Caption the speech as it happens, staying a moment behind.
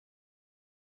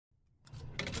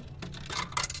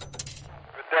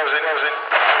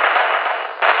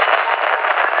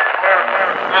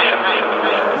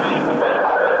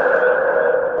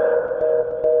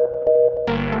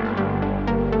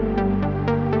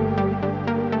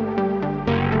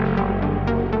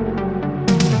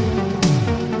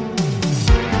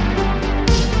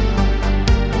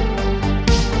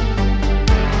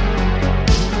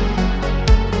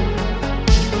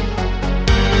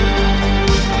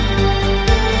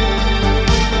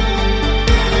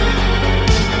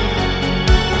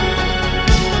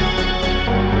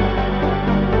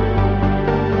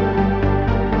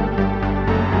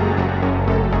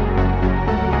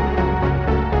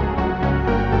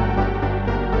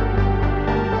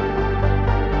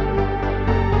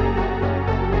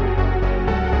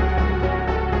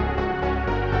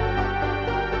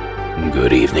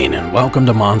Good evening and welcome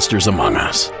to Monsters Among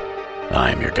Us.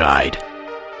 I'm your guide,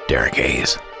 Derek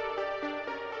Hayes.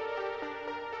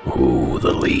 Ooh,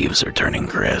 the leaves are turning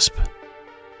crisp.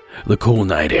 The cool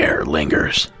night air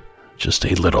lingers just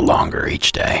a little longer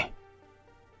each day.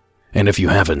 And if you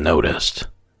haven't noticed,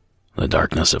 the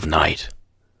darkness of night,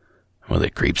 well,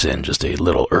 it creeps in just a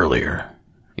little earlier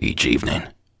each evening.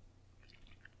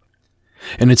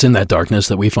 And it's in that darkness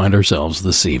that we find ourselves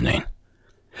this evening.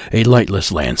 A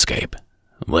lightless landscape,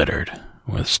 littered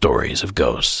with stories of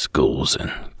ghosts, ghouls,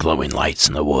 and glowing lights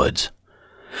in the woods.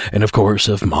 And of course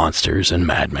of monsters and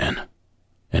madmen.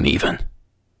 And even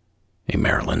a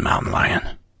Maryland mountain lion.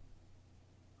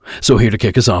 So here to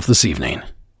kick us off this evening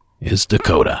is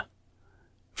Dakota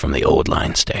from the Old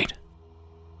Line State.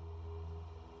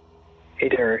 Hey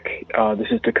Derek, this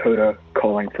is Dakota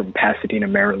calling from Pasadena,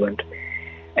 Maryland.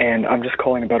 And I'm just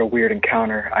calling about a weird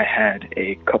encounter I had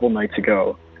a couple nights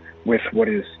ago with what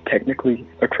is technically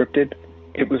a cryptid.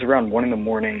 It was around 1 a.m,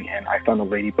 and I found a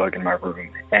ladybug in my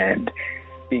room. And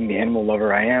being the animal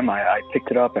lover I am, I picked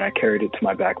it up and I carried it to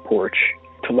my back porch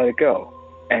to let it go.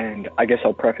 And I guess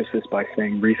I'll preface this by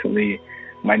saying recently,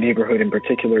 my neighborhood in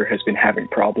particular has been having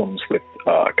problems with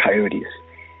coyotes.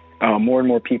 More and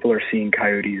more people are seeing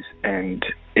coyotes, and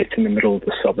it's in the middle of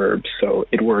the suburbs, so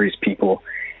it worries people.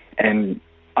 And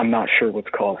I'm not sure what's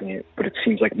causing it, but it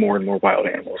seems like more and more wild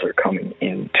animals are coming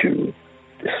into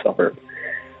this suburb.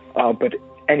 But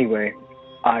anyway,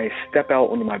 I step out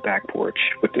onto my back porch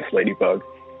with this ladybug,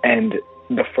 and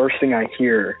the first thing I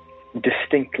hear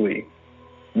distinctly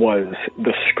was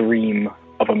the scream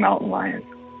of a mountain lion.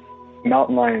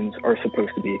 Mountain lions are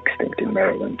supposed to be extinct in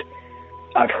Maryland.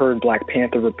 I've heard Black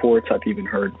Panther reports, I've even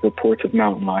heard reports of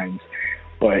mountain lions,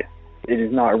 but it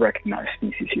is not a recognized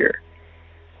species here.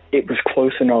 It was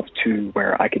close enough to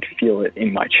where I could feel it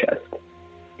in my chest.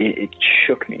 It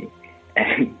shook me,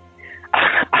 and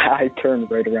I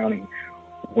turned right around and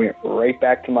went right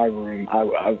back to my room. I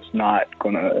was not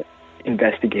going to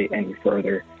investigate any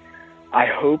further. I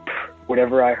hope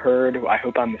whatever I heard, I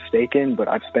hope I'm mistaken, but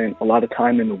I've spent a lot of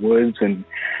time in the woods, and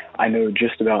I know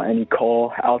just about any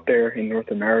call out there in North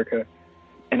America,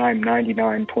 and I'm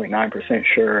 99.9%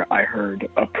 sure I heard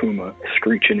a puma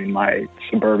screeching in my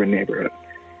suburban neighborhood.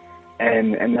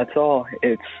 And that's all.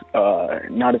 It's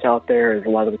not as out there as a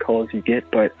lot of the calls you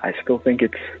get, but I still think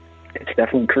it's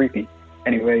definitely creepy.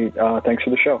 Anyway, thanks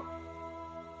for the show.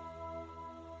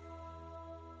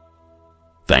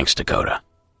 Thanks, Dakota.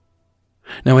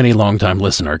 Now, any longtime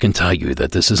listener can tell you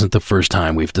that this isn't the first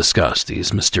time we've discussed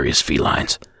these mysterious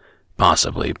felines,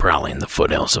 possibly prowling the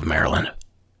foothills of Maryland.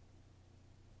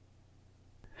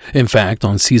 In fact,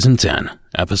 on Season 10,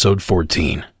 Episode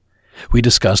 14, we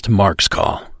discussed Mark's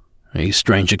Call, a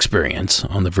strange experience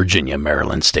on the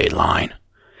Virginia-Maryland state line,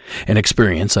 an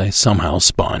experience I somehow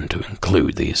spun to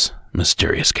include these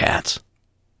mysterious cats.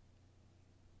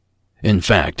 In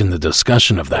fact, in the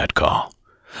discussion of that call,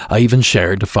 I even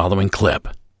shared the following clip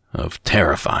of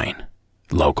terrifying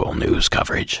local news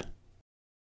coverage.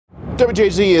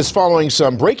 WJZ is following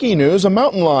some breaking news. A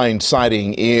mountain lion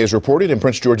sighting is reported in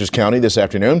Prince George's County this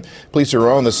afternoon. Police are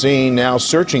on the scene now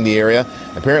searching the area.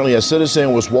 Apparently a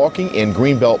citizen was walking in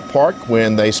Greenbelt Park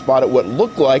when they spotted what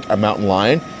looked like a mountain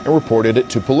lion and reported it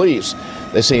to police.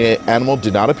 They say the animal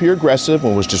did not appear aggressive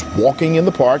and was just walking in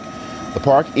the park. The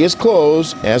park is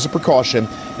closed as a precaution,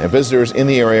 and visitors in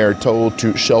the area are told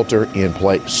to shelter in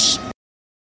place.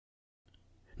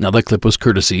 Now that clip was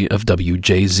courtesy of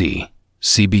WJZ,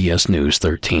 CBS News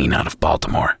 13 out of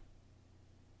Baltimore.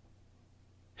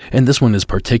 And this one is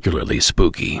particularly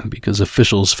spooky because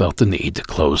officials felt the need to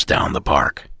close down the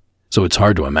park, so it's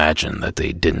hard to imagine that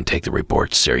they didn't take the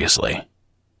reports seriously.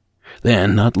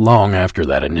 Then, not long after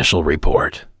that initial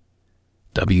report,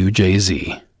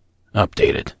 WJZ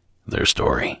updated their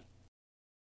story.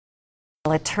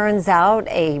 Well, it turns out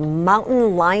a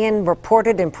mountain lion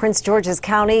reported in Prince George's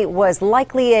County was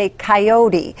likely a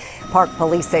coyote. Park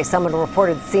police say someone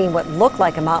reported seeing what looked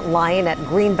like a mountain lion at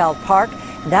Greenbelt Park.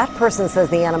 That person says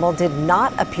the animal did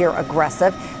not appear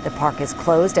aggressive. The park is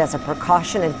closed as a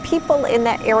precaution, and people in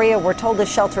that area were told to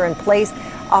shelter in place.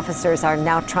 Officers are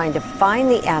now trying to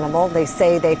find the animal. They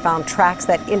say they found tracks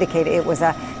that indicate it was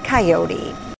a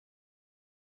coyote.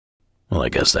 Well, I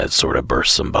guess that sort of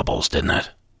burst some bubbles, didn't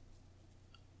it?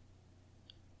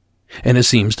 And it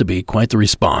seems to be quite the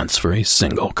response for a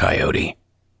single coyote.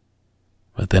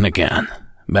 But then again,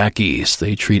 back east,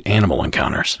 they treat animal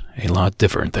encounters a lot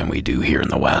different than we do here in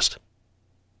the West.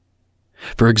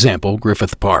 For example,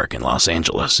 Griffith Park in Los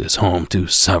Angeles is home to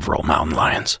several mountain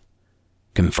lions.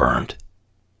 Confirmed.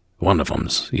 One of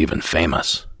them's even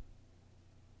famous.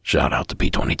 Shout out to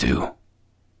P22.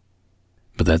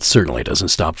 But that certainly doesn't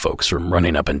stop folks from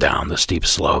running up and down the steep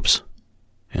slopes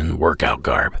in workout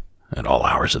garb at all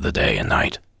hours of the day and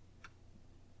night.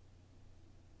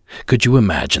 Could you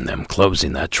imagine them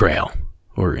closing that trail,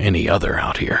 or any other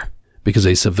out here, because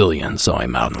a civilian saw a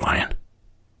mountain lion?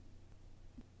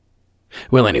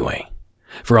 Well, anyway,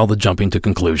 for all the jumping to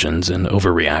conclusions and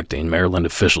overreacting Maryland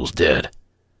officials did,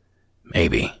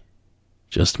 maybe,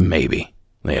 just maybe,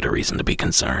 they had a reason to be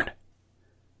concerned.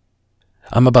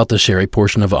 I'm about to share a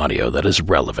portion of audio that is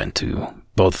relevant to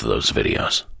both of those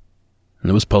videos, and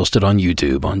it was posted on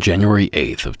YouTube on January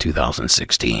 8th of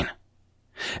 2016.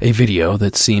 A video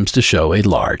that seems to show a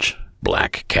large,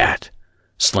 black cat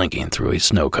slinking through a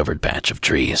snow-covered patch of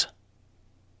trees.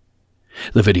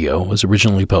 The video was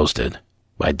originally posted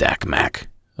by Dak Mack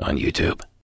on YouTube.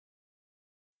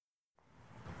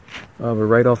 We're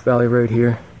right off Valley Road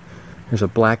here. There's a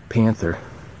black panther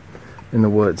in the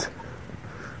woods.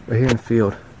 Right here in the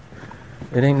field.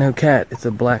 It ain't no cat, it's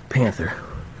a black panther.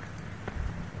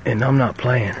 And I'm not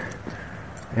playing.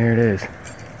 There it is.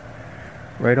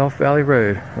 Right off Valley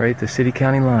Road, right at the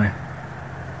city-county line.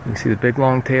 You can see the big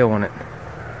long tail on it.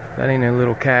 That ain't no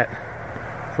little cat.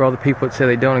 For all the people that say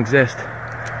they don't exist,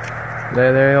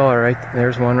 there they are, right?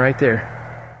 There's one right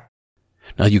there.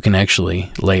 Now you can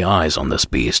actually lay eyes on this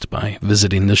beast by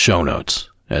visiting the show notes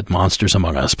at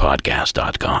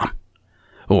monstersamonguspodcast.com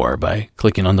or by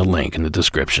clicking on the link in the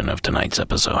description of tonight's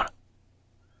episode.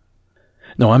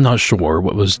 Now, I'm not sure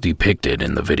what was depicted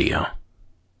in the video.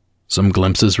 Some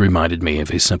glimpses reminded me of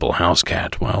a simple house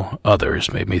cat, while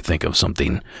others made me think of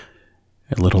something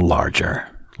a little larger,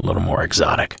 a little more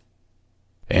exotic.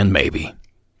 And maybe,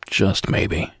 just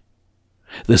maybe,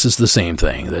 this is the same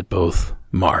thing that both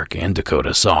Mark and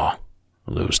Dakota saw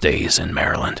those days in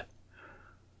Maryland.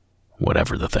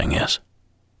 Whatever the thing is.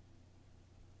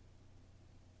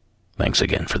 Thanks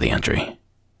again for the entry.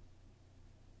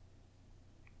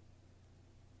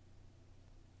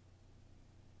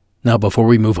 Now, before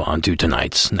we move on to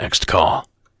tonight's next call,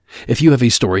 if you have a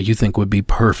story you think would be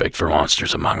perfect for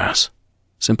Monsters Among Us,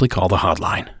 simply call the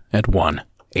hotline at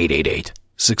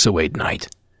 1-888-608-NIGHT.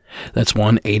 That's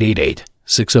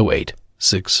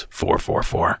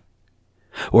 1-888-608-6444.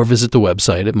 Or visit the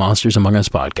website at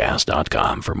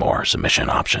monstersamonguspodcast.com for more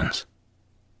submission options.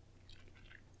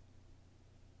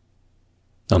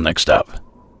 Now, next up,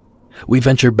 we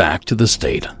venture back to the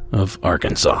state of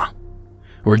Arkansas,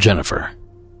 where Jennifer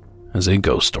has a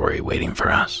ghost story waiting for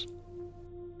us.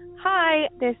 Hi,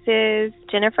 this is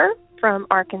Jennifer from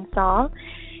Arkansas,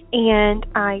 and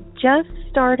I just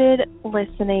started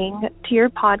listening to your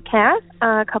podcast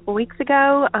a couple weeks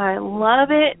ago. I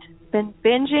love it, been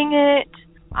binging it.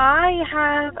 I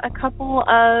have a couple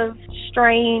of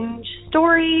strange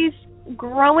stories.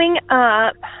 Growing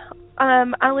up,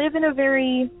 I lived in a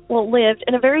very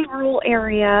rural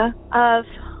area of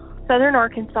southern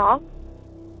Arkansas,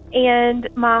 and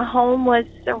my home was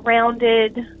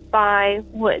surrounded by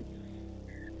woods.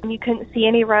 You couldn't see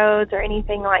any roads or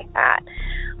anything like that.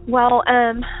 Well,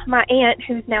 my aunt,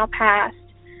 who's now passed,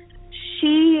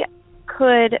 she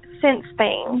could sense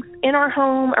things in our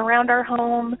home, around our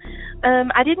home.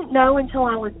 I didn't know until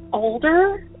I was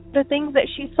older the things that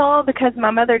she saw, because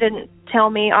my mother didn't tell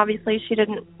me. Obviously, she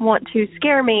didn't want to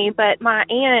scare me, but my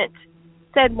aunt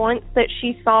said once that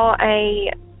she saw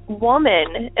a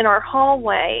woman in our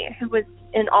hallway who was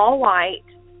in all white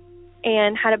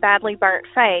and had a badly burnt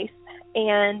face.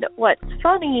 And what's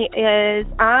funny is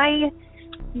I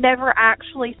never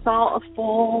actually saw a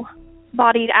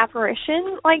full-bodied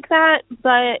apparition like that,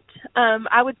 but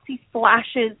I would see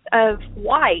flashes of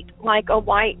white, like a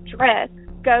white dress,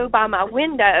 go by my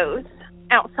windows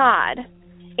outside.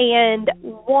 And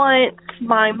once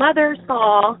my mother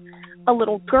saw a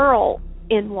little girl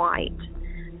in white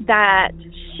that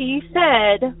she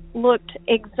said looked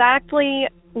exactly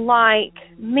like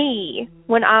me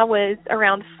when I was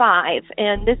around 5.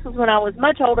 And this was when I was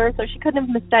much older, so she couldn't have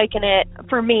mistaken it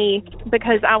for me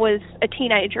because I was a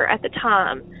teenager at the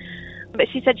time. But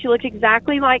she said she looked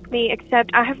exactly like me,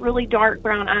 except I have really dark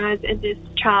brown eyes and this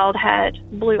child had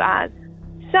blue eyes.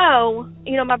 So,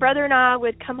 my brother and I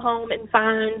would come home and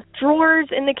find drawers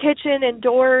in the kitchen and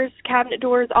doors, cabinet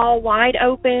doors, all wide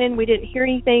open. We didn't hear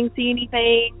anything, see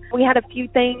anything. We had a few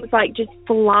things like just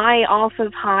fly off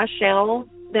of high shelves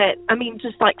that,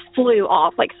 just like flew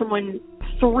off, like someone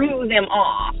threw them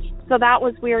off. So that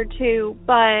was weird too.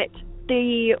 But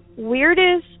the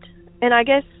weirdest and I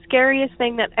guess scariest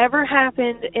thing that ever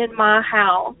happened in my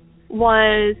house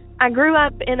was I grew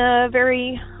up in a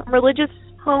very religious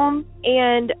home,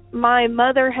 and my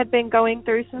mother had been going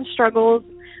through some struggles.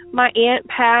 My aunt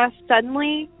passed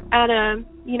suddenly at a,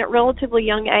 relatively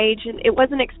young age, and it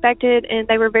wasn't expected, and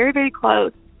they were very, very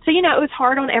close. So, it was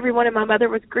hard on everyone, and my mother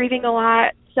was grieving a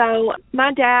lot. So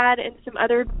my dad and some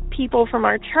other people from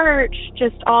our church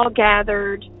just all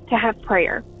gathered to have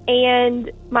prayer.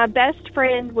 And my best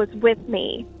friend was with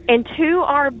me. And to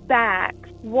our back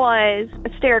was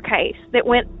a staircase that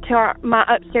went to my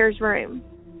upstairs room.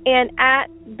 And at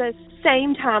the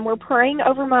same time, we're praying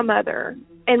over my mother.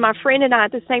 And my friend and I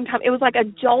at the same time, it was like a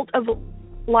jolt of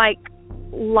like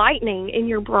lightning in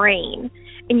your brain.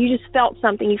 And you just felt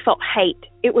something. You felt hate.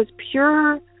 It was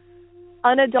pure,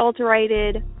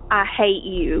 unadulterated, I hate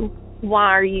you. Why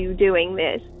are you doing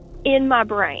this? In my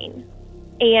brain.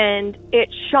 And it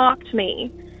shocked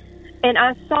me. And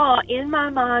I saw in my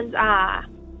mind's eye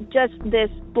just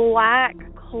this black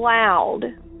cloud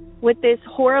with this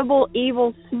horrible,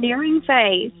 evil, sneering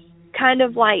face kind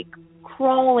of like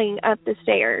crawling up the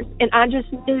stairs. And I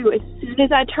just knew as soon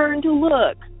as I turned to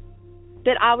look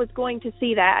that I was going to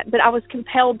see that, but I was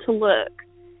compelled to look.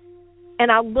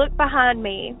 And I look behind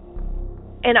me,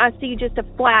 and I see just a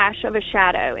flash of a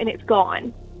shadow, and it's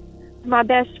gone. My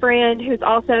best friend, who's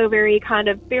also very kind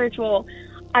of spiritual,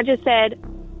 I just said,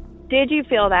 "Did you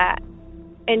feel that?"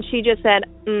 And she just said,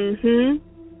 "Mm-hmm."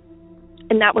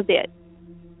 And that was it.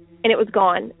 And it was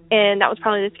gone. And that was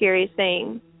probably the scariest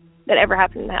thing that ever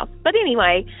happened in the house. But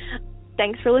anyway,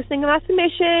 thanks for listening to my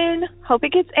submission. Hope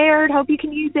it gets aired. Hope you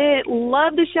can use it.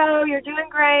 Love the show. You're doing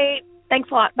great. Thanks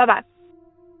a lot. Bye-bye.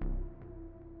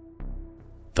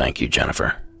 Thank you,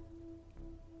 Jennifer.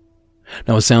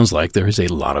 Now, it sounds like there is a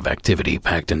lot of activity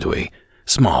packed into a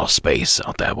small space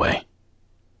out that way.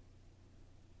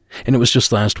 And it was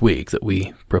just last week that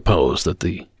we proposed that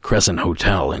the Crescent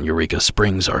Hotel in Eureka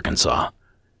Springs, Arkansas,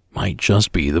 might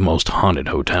just be the most haunted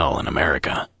hotel in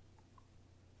America.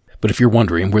 But if you're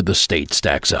wondering where the state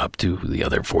stacks up to the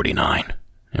other 49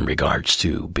 in regards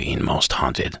to being most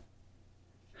haunted,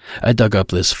 I dug up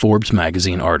this Forbes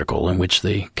magazine article in which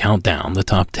they count down the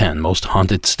top 10 most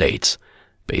haunted states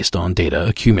based on data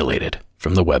accumulated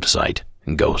from the website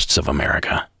Ghosts of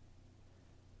America.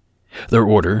 Their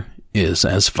order is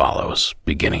as follows,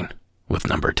 beginning with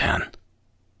number 10.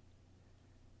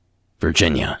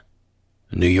 Virginia,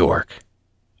 New York,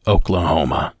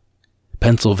 Oklahoma,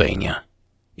 Pennsylvania,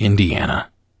 Indiana,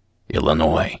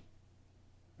 Illinois,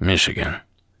 Michigan,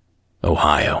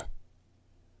 Ohio,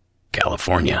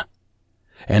 California,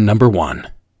 and number 1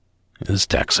 is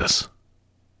Texas.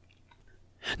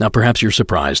 Now, perhaps you're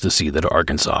surprised to see that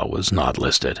Arkansas was not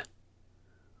listed.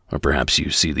 Or perhaps you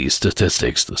see these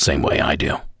statistics the same way I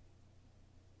do.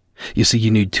 You see,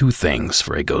 you need 2 things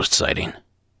for a ghost sighting: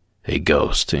 a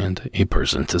ghost and a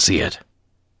person to see it.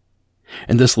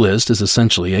 And this list is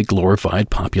essentially a glorified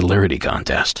popularity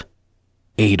contest.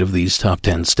 8 of these top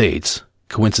 10 states,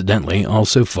 coincidentally,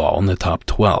 also fall in the top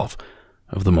 12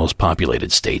 of the most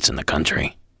populated states in the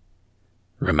country.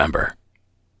 Remember,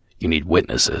 you need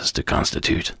witnesses to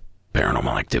constitute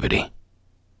paranormal activity.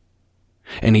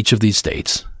 And each of these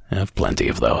states have plenty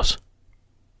of those.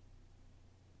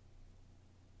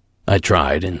 I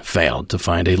tried and failed to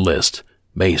find a list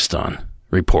based on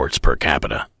reports per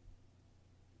capita.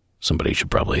 Somebody should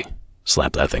probably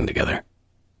slap that thing together.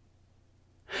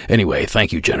 Anyway,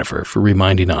 thank you, Jennifer, for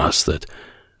reminding us that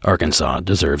Arkansas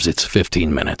deserves its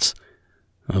 15 minutes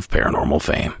of paranormal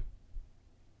fame.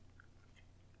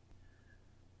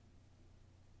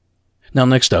 Now,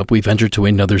 next up, we've entered to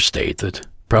another state that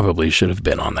probably should have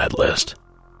been on that list: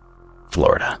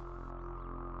 Florida.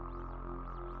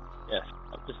 Yes,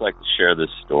 I'd just like to share this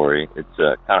story. It's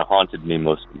kind of haunted me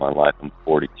most of my life. I'm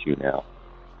 42 now.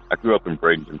 I grew up in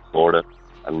Bradenton, Florida.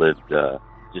 I lived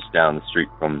just down the street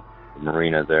from the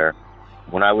marina there.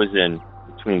 When I was in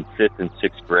between 5th and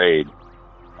 6th grade,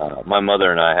 my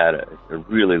mother and I had a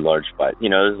really large fight.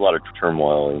 There's a lot of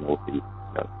turmoil, with the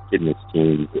kid in his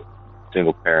teens,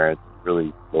 single parents,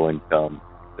 really low income.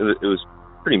 It was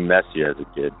pretty messy as a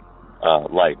kid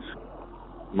life.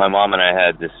 My mom and I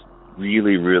had this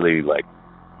really, really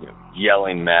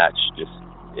yelling match. Just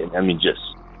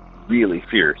really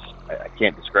fierce. I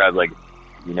can't describe,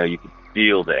 you could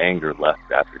feel the anger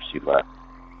left after she left.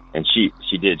 And she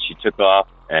did. She took off,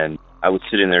 and I was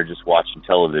sitting there just watching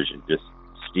television, just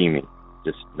steaming,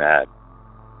 just mad.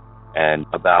 And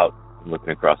I'm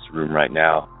looking across the room right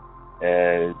now,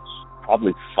 and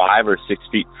probably 5 or 6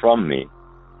 feet from me,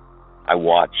 I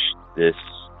watched this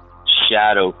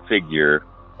shadow figure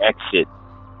exit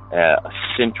a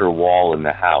center wall in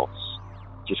the house,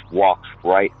 just walks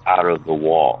right out of the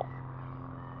wall,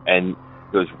 and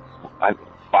goes 5,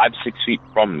 6 feet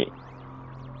from me,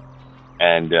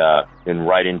 and then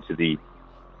right into the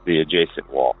adjacent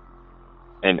wall.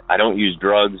 And I don't use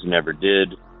drugs, never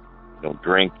did. don't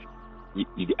drink.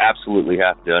 You absolutely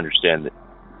have to understand that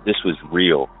this was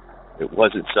real. It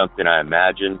wasn't something I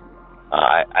imagined.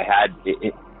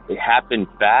 It happened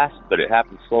fast, but it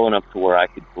happened slow enough to where I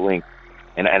could blink.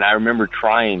 And I remember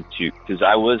trying to, because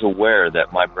I was aware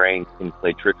that my brain can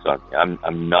play tricks on me.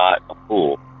 I'm not a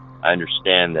fool. I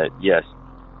understand that, yes,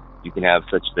 you can have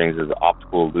such things as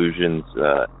optical illusions.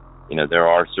 There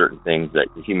are certain things that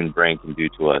the human brain can do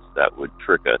to us that would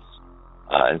trick us.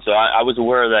 And so I was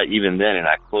aware of that even then, and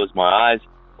I closed my eyes,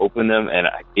 opened them, and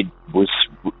it was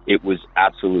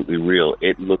absolutely real.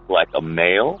 It looked like a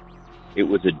male. It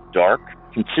was a dark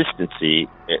consistency.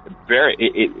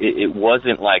 It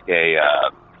wasn't like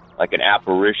an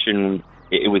apparition.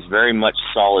 It was very much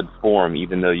solid form,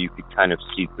 even though you could kind of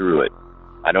see through it.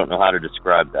 I don't know how to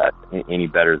describe that any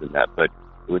better than that, but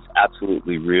it was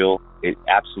absolutely real. It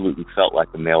absolutely felt like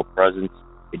a male presence.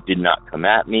 It did not come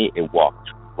at me. It walked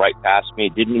right past me.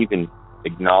 It didn't even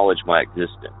acknowledge my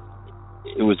existence.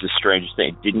 It was the strangest thing.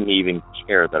 It didn't even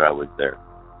care that I was there.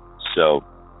 So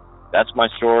that's my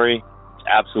story. It's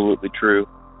absolutely true.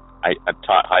 I've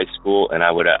taught high school, and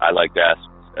I like to ask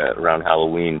around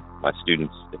Halloween my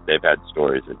students if they've had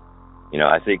stories. And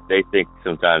I think they think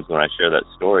sometimes when I share that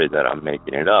story that I'm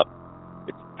making it up.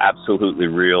 It's absolutely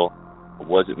real. I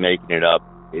wasn't making it up.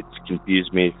 It's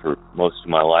confused me for most of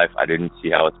my life. I didn't see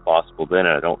how it's possible then,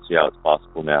 and I don't see how it's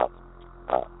possible now.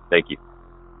 Thank you.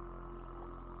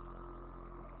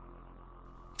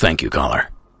 Thank you, caller.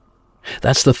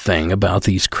 That's the thing about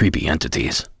these creepy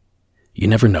entities. You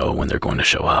never know when they're going to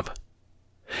show up.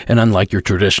 And unlike your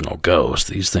traditional ghosts,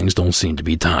 these things don't seem to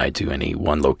be tied to any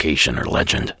one location or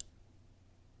legend.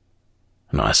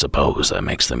 And I suppose that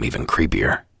makes them even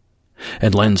creepier,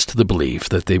 and lends to the belief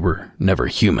that they were never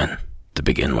human to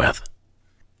begin with,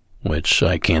 which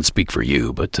I can't speak for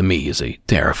you, but to me is a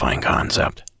terrifying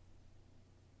concept.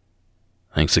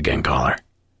 Thanks again, caller.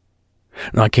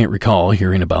 Now, I can't recall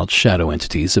hearing about shadow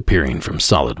entities appearing from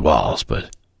solid walls,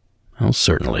 but I'll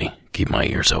certainly keep my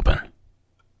ears open.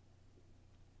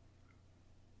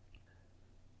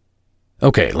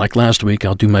 Okay, like last week,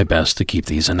 I'll do my best to keep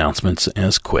these announcements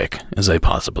as quick as I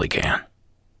possibly can.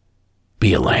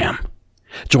 Be a lamb.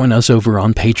 Join us over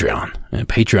on Patreon at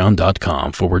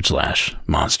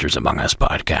patreon.com/Monsters Among Us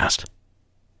podcast.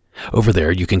 Over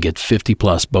there, you can get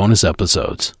 50-plus bonus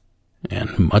episodes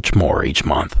and much more each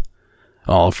month,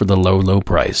 all for the low, low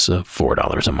price of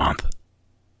 $4 a month.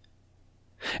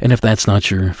 And if that's not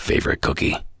your favorite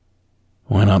cookie,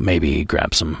 why not maybe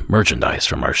grab some merchandise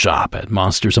from our shop at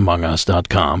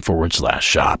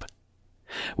monstersamongus.com/shop.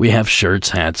 We have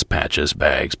shirts, hats, patches,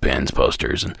 bags, pins,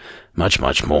 posters, and much,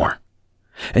 much more.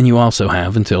 And you also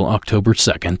have until October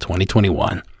 2nd,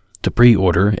 2021 to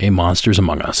pre-order a Monsters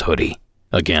Among Us hoodie.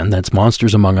 Again, that's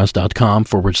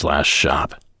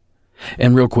monstersamongus.com/shop.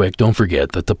 And real quick, don't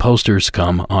forget that the posters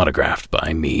come autographed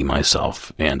by me,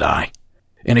 myself, and I.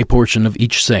 And a portion of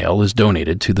each sale is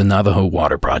donated to the Navajo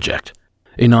Water Project,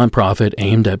 a nonprofit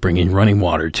aimed at bringing running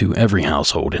water to every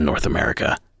household in North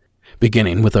America,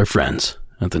 beginning with our friends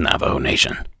at the Navajo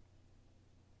Nation.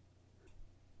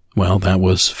 Well, that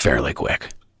was fairly quick.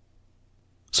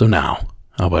 So now,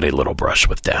 how about a little brush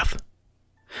with death?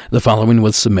 The following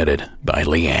was submitted by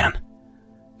Leanne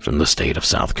from the state of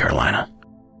South Carolina.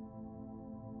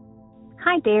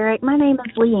 Hi, Derek. My name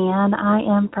is Leanne. I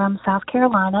am from South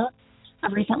Carolina.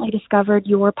 I've recently discovered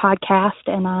your podcast,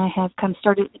 and I have kind of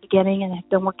started at the beginning and have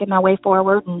been working my way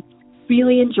forward and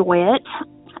really enjoy it.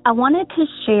 I wanted to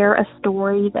share a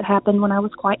story that happened when I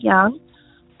was quite young.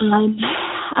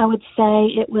 I would say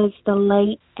it was the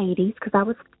late 80s because I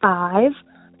was 5.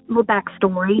 Little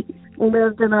backstory.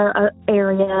 Lived in an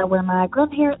area where my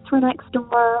grandparents were next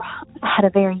door. I had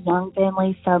a very young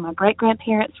family, so my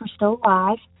great-grandparents were still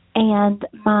alive. And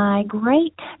my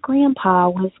great-grandpa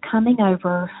was coming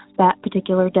over that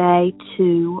particular day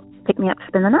to pick me up to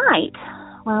spend the night.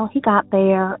 Well, he got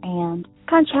there and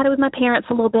kind of chatted with my parents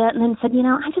a little bit and then said,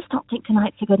 I just don't think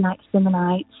tonight's a good night to spend the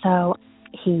night. So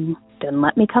he didn't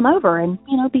let me come over. And,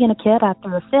 being a kid, I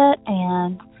threw a fit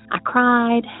and I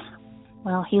cried.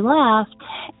 Well, he left,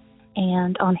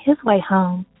 and on his way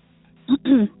home,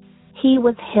 he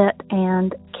was hit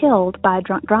and killed by a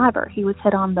drunk driver. He was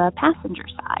hit on the passenger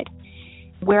side,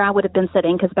 where I would have been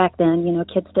sitting, because back then,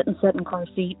 kids didn't sit in car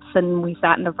seats, and we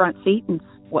sat in the front seat, and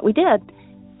what we did.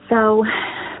 So,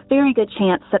 very good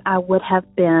chance that I would have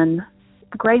been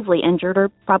gravely injured or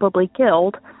probably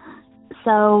killed.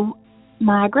 So,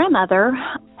 my grandmother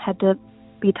had to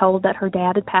be told that her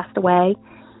dad had passed away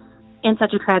in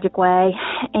such a tragic way,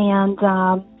 and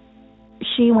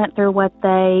she went through what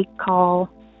they call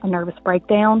a nervous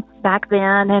breakdown back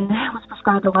then, and was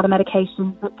prescribed a lot of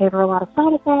medications that gave her a lot of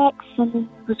side effects, and then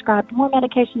prescribed more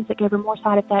medications that gave her more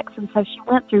side effects. And so she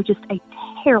went through just a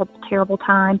terrible, terrible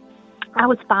time. I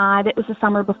was 5. It was the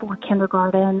summer before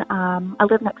kindergarten. I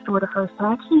lived next door to her, so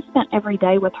I actually spent every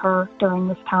day with her during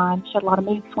this time. She had a lot of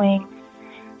mood swings.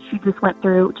 She just went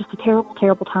through just a terrible,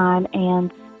 terrible time,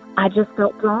 and I just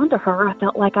felt drawn to her. I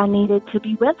felt like I needed to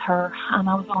be with her. I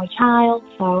was the only child,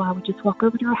 so I would just walk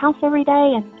over to her house every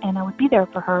day, and I would be there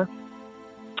for her.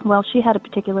 Well, she had a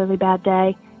particularly bad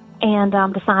day and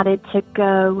decided to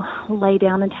go lay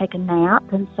down and take a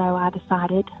nap, and so I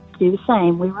decided to do the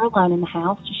same. We were alone in the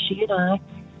house, just she and I.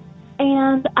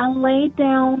 And I laid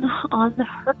down on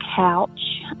her couch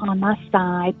on my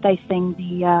side, facing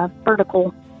the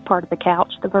vertical part of the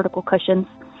couch, the vertical cushions,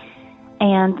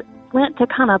 and went to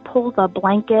kind of pull the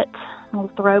blanket,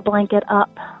 little throw blanket up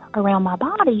around my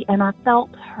body, and I felt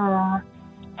her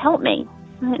help me.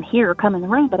 I didn't hear her come in the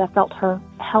room, but I felt her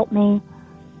help me.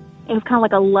 It was kind of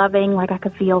like a loving, like I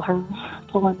could feel her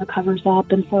pulling the covers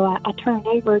up, and so I turned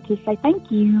over to say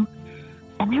thank you,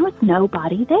 and there was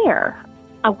nobody there.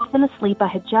 I wasn't asleep. I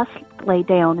had just laid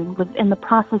down and was in the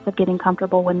process of getting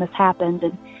comfortable when this happened,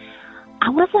 and I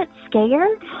wasn't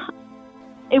scared.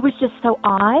 It was just so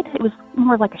odd. It was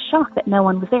more like a shock that no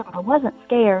one was there, but I wasn't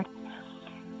scared.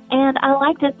 And I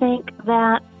like to think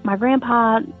that my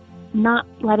grandpa not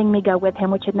letting me go with him,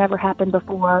 which had never happened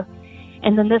before,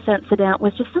 and then this incident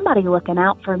was just somebody looking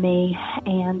out for me,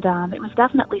 and it was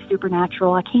definitely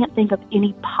supernatural. I can't think of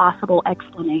any possible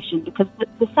explanation, because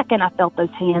the second I felt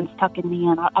those hands tucking me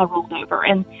in, I rolled over,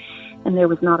 and there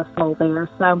was not a soul there.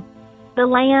 So the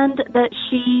land that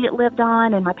she lived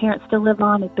on and my parents still live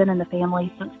on has been in the family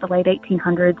since the late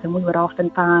 1800s, and we would often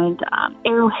find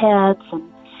arrowheads and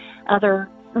other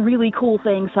really cool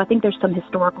things. So I think there's some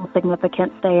historical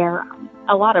significance there.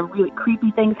 A lot of really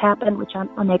creepy things happen, which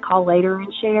I may call later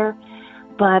and share.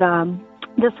 But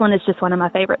this one is just one of my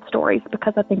favorite stories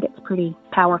because I think it's pretty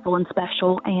powerful and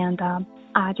special, and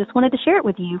I just wanted to share it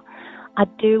with you. I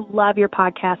do love your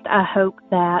podcast. I hope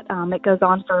that it goes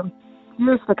on for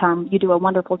years to come. You do a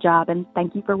wonderful job, and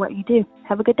thank you for what you do.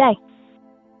 Have a good day.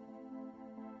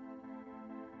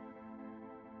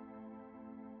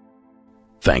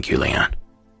 Thank you, Leanne.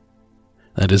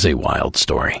 That is a wild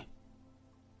story.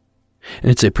 And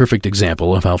it's a perfect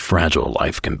example of how fragile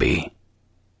life can be.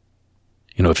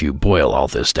 You know, if you boil all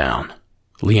this down,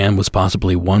 Leanne was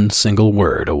possibly one single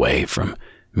word away from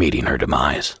meeting her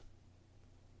demise.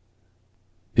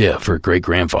 If her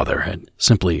great-grandfather had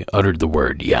simply uttered the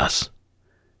word yes,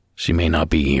 she may not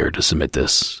be here to submit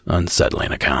this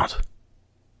unsettling account.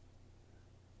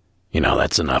 You know,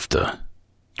 that's enough to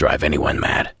drive anyone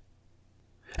mad.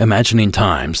 Imagining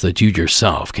times that you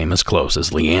yourself came as close as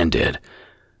Leanne did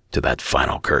to that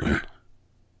final curtain.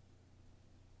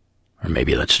 Or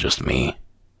maybe that's just me.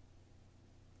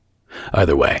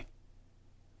 Either way,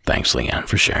 thanks, Leanne,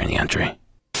 for sharing the entry.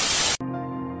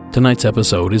 Tonight's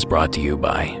episode is brought to you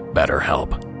by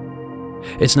BetterHelp.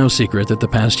 It's no secret that the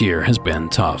past year has been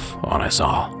tough on us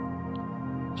all.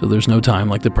 So there's no time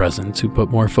like the present to put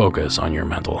more focus on your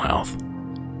mental health.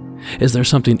 Is there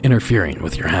something interfering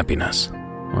with your happiness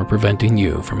or preventing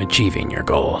you from achieving your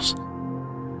goals?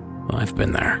 Well, I've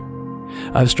been there.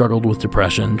 I've struggled with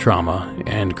depression, trauma,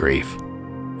 and grief.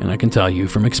 And I can tell you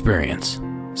from experience,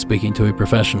 speaking to a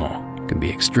professional can be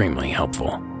extremely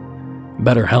helpful.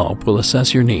 BetterHelp will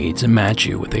assess your needs and match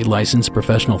you with a licensed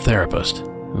professional therapist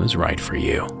who is right for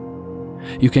you.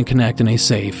 You can connect in a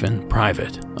safe and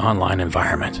private online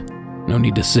environment. No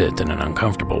need to sit in an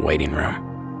uncomfortable waiting room.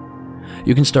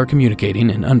 You can start communicating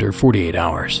in under 48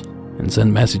 hours and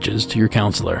send messages to your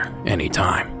counselor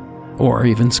anytime, or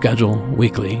even schedule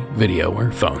weekly video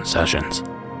or phone sessions.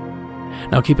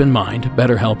 Now keep in mind,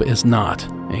 BetterHelp is not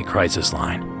a crisis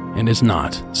line and is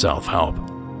not self-help,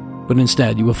 but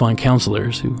instead you will find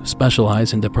counselors who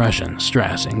specialize in depression,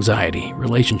 stress, anxiety,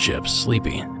 relationships,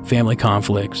 sleeping, family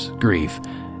conflicts, grief,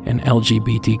 and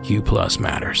LGBTQ+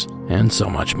 matters, and so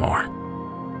much more.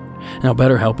 Now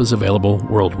BetterHelp is available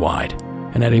worldwide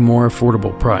and at a more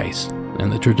affordable price than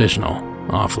the traditional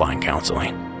offline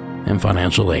counseling, and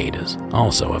financial aid is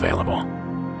also available.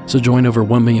 So join over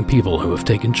 1 million people who have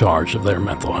taken charge of their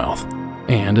mental health.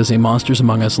 And as a Monsters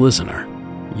Among Us listener,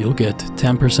 you'll get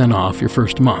 10% off your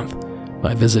first month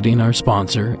by visiting our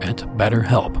sponsor at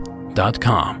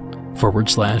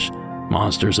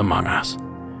betterhelp.com/Monsters Among Us.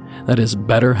 That is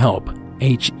BetterHelp,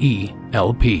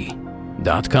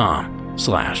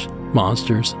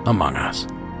 HELP.com/Monsters Among Us.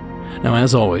 Now,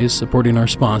 as always, supporting our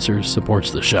sponsors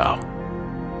supports the show.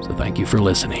 So thank you for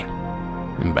listening.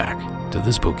 And back to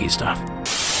the spooky stuff.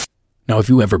 Now, have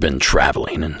you ever been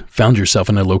traveling and found yourself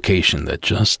in a location that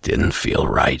just didn't feel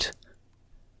right?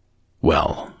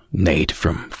 Well, Nate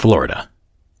from Florida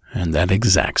had that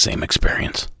exact same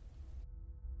experience.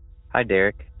 Hi,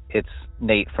 Derek. It's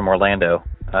Nate from Orlando.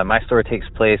 My story takes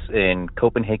place in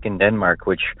Copenhagen, Denmark,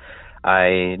 which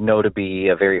I know to be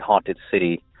a very haunted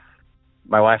city.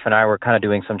 My wife and I were kind of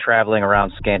doing some traveling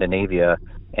around Scandinavia,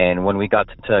 and when we got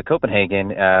to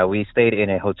Copenhagen, we stayed in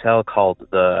a hotel called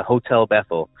the Hotel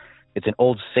Bethel. It's an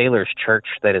old sailor's church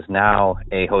that is now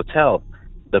a hotel.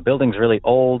 The building's really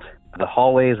old. The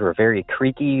hallways were very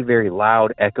creaky, very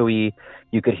loud, echoey.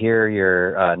 You could hear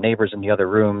your neighbors in the other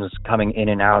rooms coming in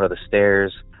and out of the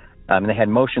stairs. And they had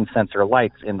motion sensor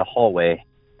lights in the hallway.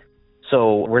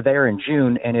 So we're there in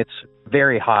June, and it's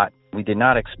very hot. We did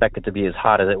not expect it to be as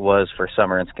hot as it was for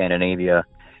summer in Scandinavia.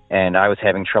 And I was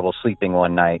having trouble sleeping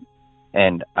one night.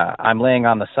 And I'm laying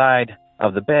on the side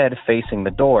of the bed facing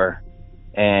the door.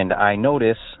 And I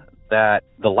notice that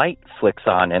the light flicks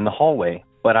on in the hallway,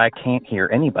 but I can't hear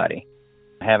anybody.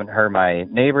 I haven't heard my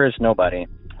neighbors, nobody.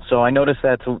 So I notice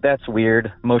that's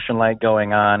weird, motion light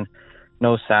going on,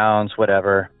 no sounds,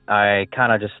 whatever. I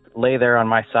kind of just lay there on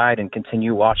my side and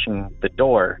continue watching the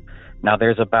door. Now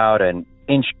there's about an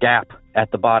inch gap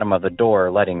at the bottom of the door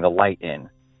letting the light in.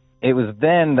 It was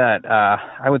then that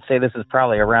I would say this is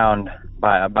probably around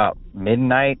by about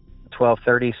midnight,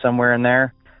 12:30, somewhere in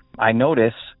there. I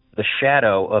notice the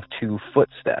shadow of two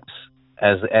footsteps,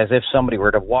 as if somebody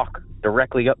were to walk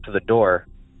directly up to the door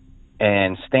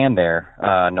and stand there.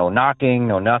 No knocking,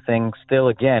 no nothing. Still,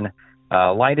 again,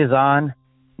 light is on,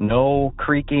 no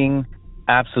creaking,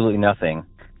 absolutely nothing.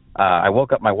 I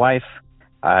woke up my wife.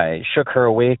 I shook her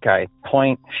awake. I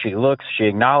point. She looks. She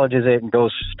acknowledges it and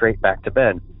goes straight back to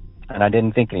bed. And I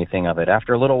didn't think anything of it.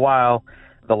 After a little while,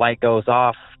 the light goes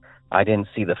off. I didn't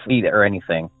see the feet or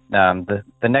anything.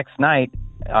 The next night,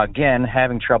 again,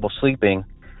 having trouble sleeping,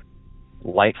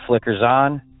 light flickers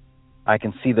on. I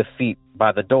can see the feet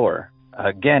by the door.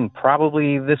 Again,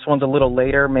 probably this one's a little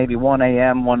later, maybe 1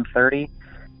 a.m., 1:30,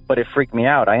 but it freaked me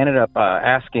out. I ended up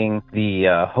asking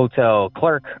the hotel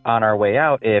clerk on our way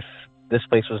out if this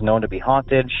place was known to be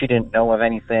haunted. She didn't know of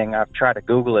anything. I've tried to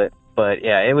Google it, but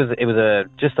yeah, it was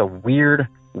just a weird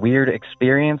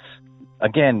experience.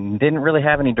 Again, didn't really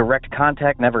have any direct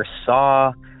contact, never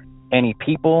saw any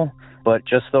people, but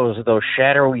just those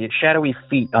shadowy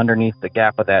feet underneath the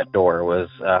gap of that door was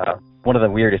one of the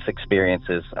weirdest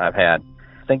experiences I've had.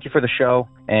 Thank you for the show,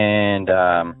 and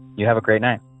you have a great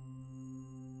night.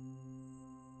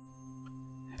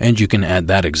 And you can add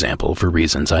that example for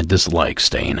reasons I dislike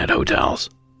staying at hotels.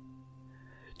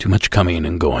 Too much coming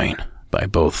and going by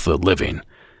both the living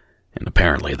and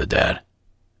apparently the dead.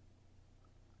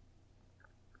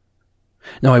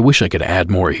 Now, I wish I could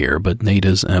add more here, but Nate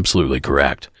is absolutely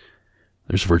correct.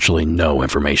 There's virtually no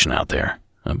information out there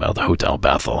about the Hotel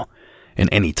Bethel and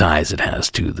any ties it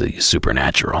has to the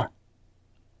supernatural.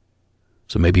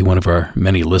 So maybe one of our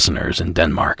many listeners in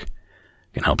Denmark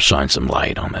can help shine some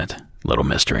light on that little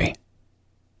mystery.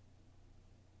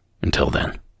 Until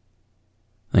then,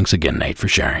 thanks again, Nate, for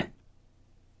sharing.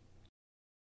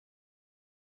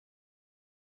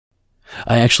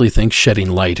 I actually think shedding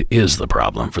light is the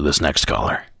problem for this next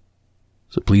caller.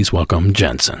 So please welcome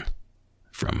Jensen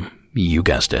from, you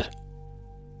guessed it,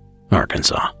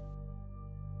 Arkansas.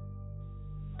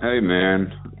 Hey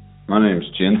man, my name's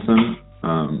Jensen.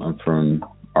 I'm from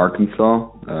Arkansas.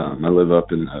 I live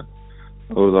up in the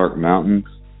Ozark Mountains,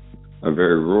 a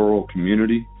very rural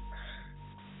community.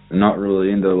 I'm not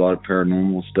really into a lot of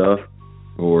paranormal stuff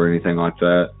or anything like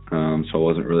that, so I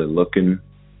wasn't really looking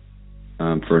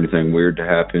for anything weird to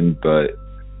happen, but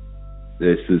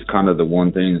this is kind of the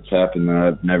one thing that's happened that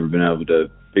I've never been able to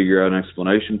figure out an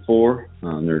explanation for.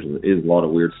 There is a lot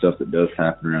of weird stuff that does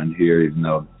happen around here, even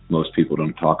though most people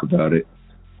don't talk about it.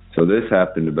 So this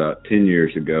happened about 10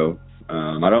 years ago.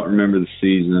 I don't remember the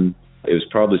season. It was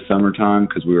probably summertime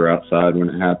because we were outside when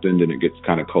it happened, and it gets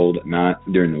kind of cold at night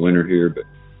during the winter here. But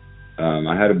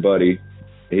I had a buddy.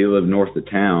 He lived north of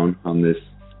town on this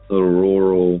little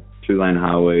rural 2-lane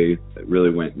highway that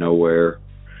really went nowhere.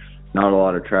 Not a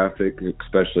lot of traffic,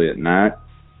 especially at night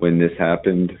when this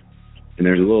happened. And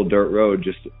there's a little dirt road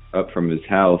just up from his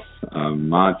house.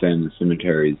 My family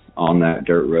cemetery's on that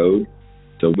dirt road.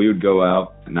 So we would go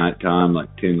out at nighttime,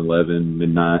 like 10, 11,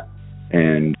 midnight.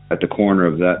 And at the corner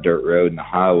of that dirt road and the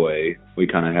highway, we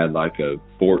kind of had like a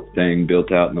fort thing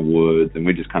built out in the woods. And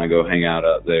we just kind of go hang out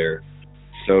up there.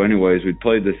 So anyways, we'd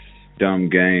play this dumb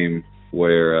game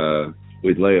where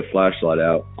we'd lay a flashlight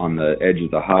out on the edge of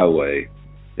the highway.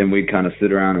 Then we'd kind of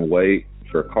sit around and wait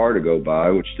for a car to go by,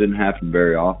 which didn't happen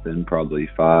very often, probably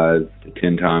 5 to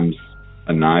 10 times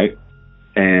a night.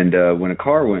 And when a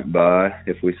car went by,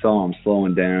 if we saw them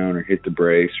slowing down or hit the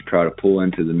brakes or try to pull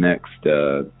into the next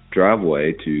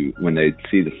driveway to when they'd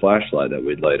see the flashlight that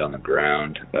we'd laid on the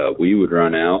ground, we would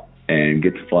run out and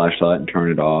get the flashlight and turn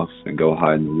it off and go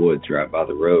hide in the woods right by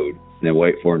the road. And then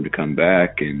wait for them to come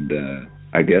back and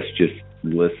I guess just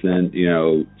listen,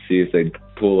 see if they'd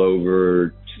pull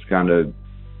over, just kind of,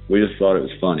 we just thought it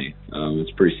was funny.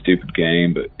 It's a pretty stupid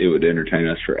game, but it would entertain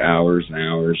us for hours and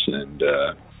hours, and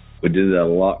we did that a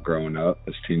lot growing up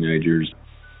as teenagers.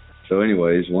 So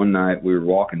anyways, one night we were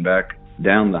walking back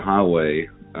down the highway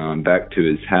back to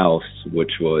his house,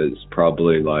 which was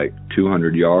probably like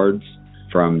 200 yards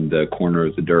from the corner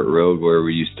of the dirt road where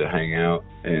we used to hang out.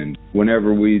 And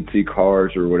whenever we'd see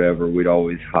cars or whatever, we'd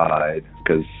always hide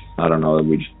because, I don't know,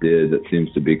 we just did. That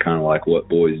seems to be kind of like what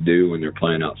boys do when they're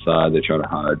playing outside. They try to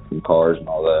hide from cars and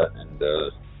all that.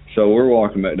 And so we're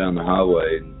walking back down the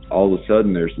highway, and all of a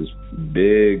sudden there's this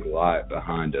big light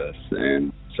behind us.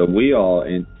 And so we all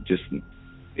just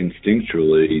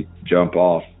instinctually jump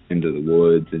off into the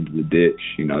woods, into the ditch,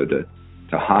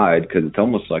 to hide, because it's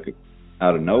almost like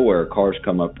out of nowhere, cars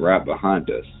come up right behind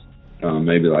us.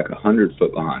 Maybe like 100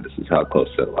 foot behind us is how close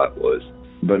that light was.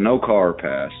 But no car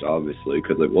passed, obviously,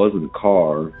 because it wasn't a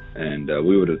car, and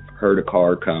we would have heard a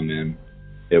car coming.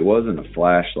 It wasn't a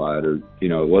flashlight, or,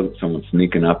 it wasn't someone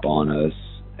sneaking up on us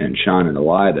and shining a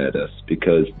light at us,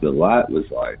 because the light was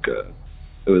like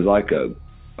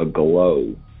a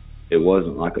glow. It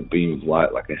wasn't like a beam of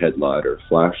light, like a headlight or a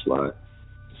flashlight.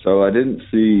 So I didn't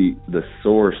see the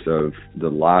source of the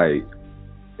light.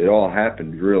 It all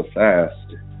happened real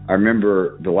fast. I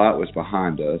remember the light was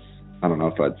behind us. I don't know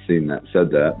if I'd said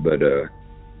that, but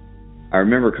I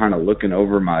remember kind of looking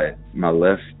over my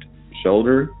left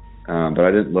shoulder, but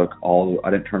I didn't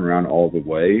turn around all the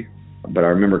way. But I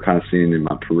remember kind of seeing in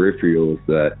my peripherals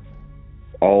that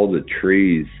all the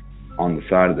trees on the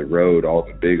side of the road, all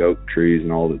the big oak trees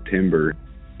and all the timber,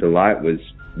 the light was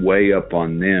way up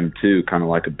on them too, kind of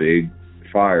like a big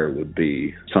fire would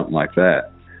be, something like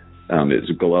that. It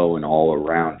was glowing all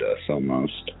around us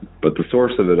almost. But the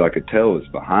source of it, I could tell, was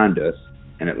behind us.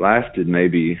 And it lasted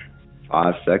maybe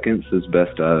 5 seconds, as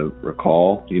best I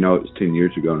recall. It was 10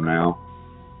 years ago now.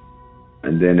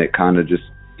 And then it kind of just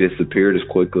disappeared as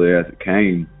quickly as it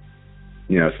came.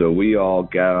 So we all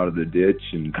got out of the ditch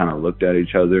and kind of looked at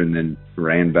each other and then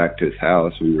ran back to his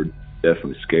house. We were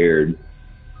definitely scared.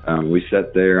 We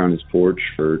sat there on his porch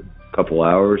for a couple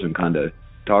hours and kind of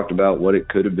talked about what it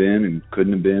could have been and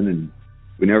couldn't have been, and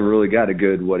we never really got a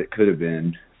good what it could have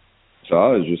been. So I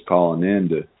was just calling in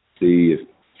to see if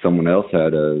someone else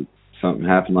had something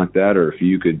happen like that, or if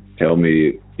you could tell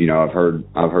me, I've heard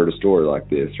a story like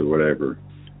this or whatever.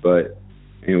 But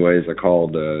anyways, I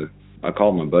called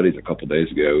my buddies a couple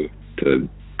days ago because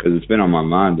it's been on my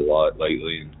mind a lot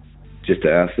lately, and just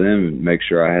to ask them and make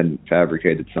sure I hadn't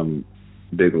fabricated some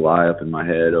big lie up in my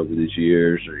head over these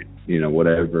years, or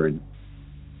whatever. And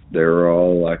they were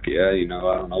all like, yeah, I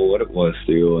don't know what it was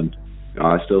still, and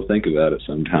I still think about it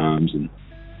sometimes. And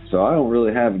so I don't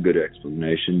really have a good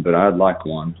explanation, but I'd like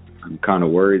one. I'm kind of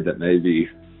worried that maybe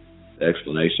the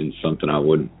explanation is something I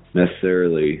wouldn't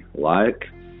necessarily like,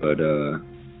 but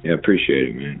yeah, appreciate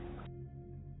it, man.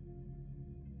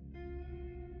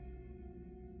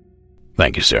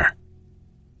 Thank you, sir.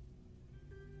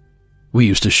 We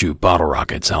used to shoot bottle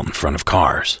rockets out in front of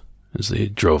cars as they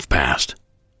drove past.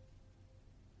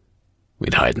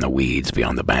 We'd hide in the weeds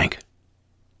beyond the bank.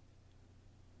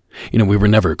 We were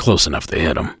never close enough to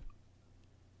hit them.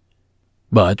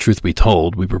 But, truth be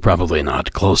told, we were probably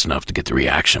not close enough to get the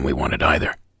reaction we wanted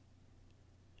either.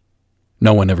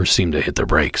 No one ever seemed to hit their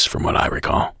brakes, from what I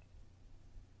recall.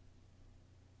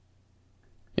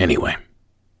 Anyway,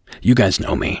 you guys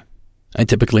know me. I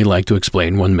typically like to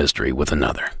explain one mystery with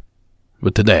another.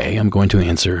 But today, I'm going to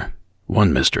answer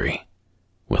one mystery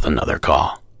with another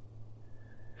call.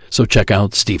 So check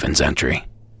out Stephen's entry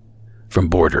from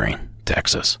Bordering,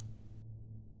 Texas.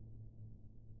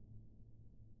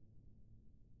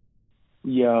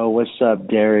 Yo, what's up,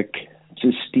 Derek?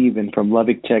 This is Stephen from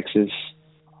Lubbock, Texas.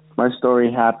 My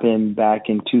story happened back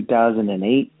in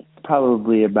 2008,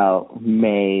 probably about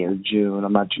May or June.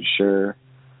 I'm not too sure.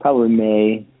 Probably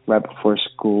May, right before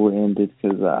school ended,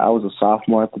 because I was a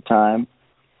sophomore at the time.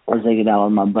 I was hanging out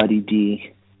with my buddy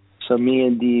D. So me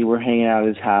and D were hanging out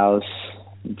at his house.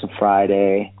 It's a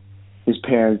Friday. His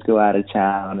parents go out of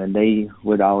town, and they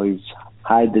would always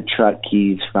hide the truck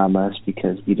keys from us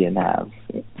because we didn't have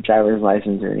a driver's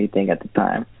license or anything at the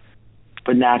time.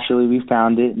 But naturally, we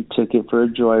found it and took it for a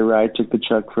joyride, took the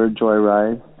truck for a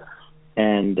joyride,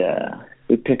 and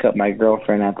we pick up my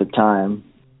girlfriend at the time.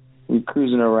 we're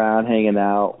cruising around, hanging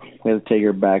out. We had to take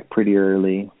her back pretty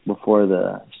early before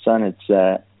the sun had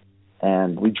set,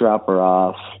 and we drop her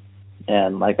off.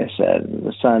 And like I said,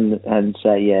 the sun hadn't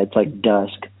set yet. It's like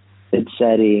dusk. It's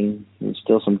setting. There's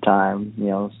still some time,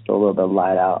 still a little bit of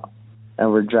light out.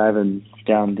 And we're driving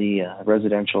down the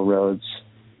residential roads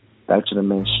back to the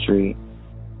main street.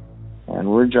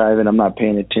 And we're driving. I'm not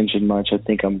paying attention much. I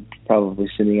think I'm probably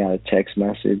sending out a text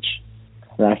message.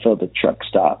 And I felt the truck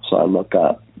stop, so I look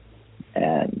up.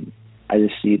 And I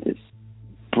just see this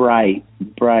bright,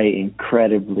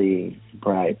 incredibly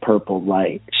bright purple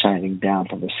light shining down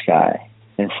from the sky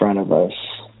in front of us.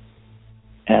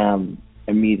 And I'm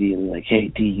immediately like, "Hey,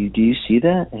 do you see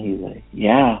that?" And he's like,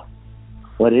 "Yeah.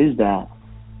 What is that?"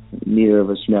 Neither of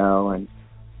us know. And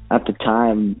at the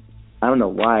time, I don't know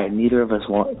why, neither of us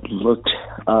looked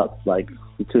up. Like,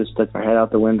 we could have stuck our head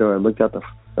out the window or looked out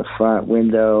the front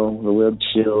window, the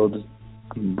windshield,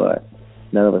 but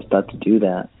none of us thought to do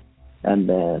that. And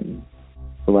then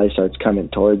the light starts coming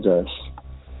towards us,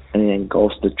 and it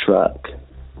engulfs the truck.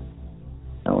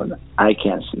 And I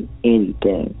can't see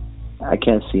anything. I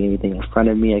can't see anything in front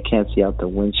of me. I can't see out the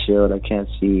windshield. I can't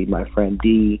see my friend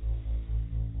D.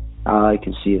 All I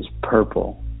can see is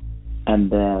purple.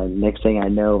 And then next thing I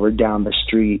know, we're down the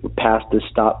street, past the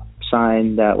stop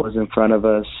sign that was in front of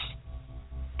us,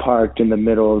 parked in the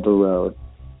middle of the road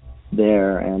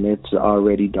there, and it's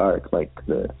already dark, like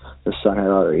the sun had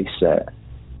already set.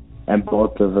 And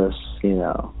both of us,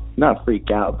 not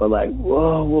freaked out, but like,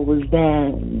 whoa, what was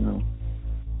that?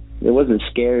 It wasn't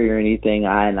scary or anything.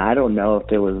 I don't know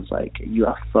if it was like a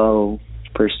UFO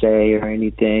per se or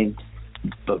anything,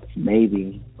 but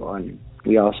maybe.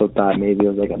 We also thought maybe it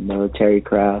was like a military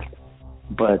craft,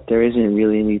 but there isn't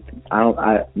really anything.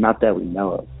 Not that we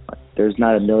know of. There's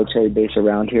not a military base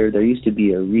around here. There used to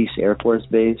be a Reese Air Force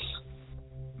Base,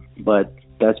 but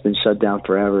that's been shut down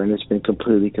forever, and it's been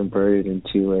completely converted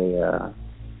into a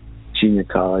junior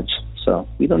college. So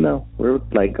we don't know. We're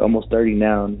like almost 30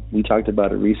 now, and we talked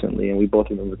about it recently, and we both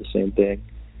remember the same thing,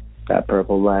 that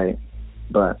purple light.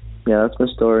 But yeah, that's my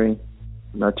story.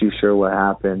 I'm not too sure what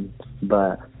happened,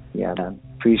 but yeah, man,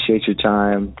 appreciate your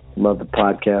time. Love the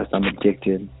podcast. I'm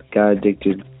addicted. Got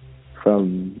addicted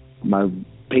from my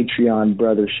Patreon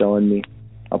brother showing me.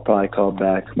 I'll probably call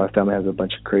back. My family has a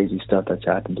bunch of crazy stuff that's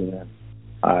happened to them.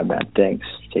 All right, man. Thanks.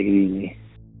 Take it easy.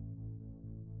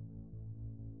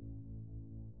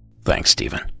 Thanks,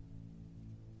 Stephen.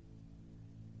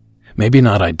 Maybe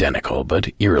not identical, but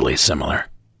eerily similar.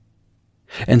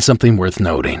 And something worth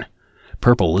noting,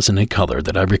 purple isn't a color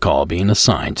that I recall being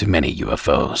assigned to many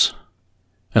UFOs,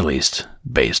 at least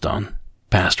based on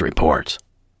past reports.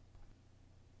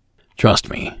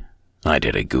 Trust me, I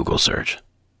did a Google search.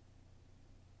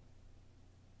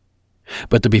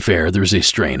 But to be fair, there's a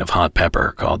strain of hot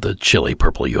pepper called the chili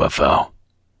purple UFO,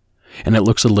 and it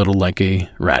looks a little like a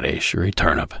radish or a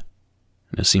turnip.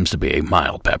 And it seems to be a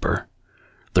mild pepper,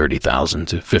 30,000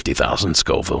 to 50,000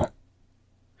 Scoville.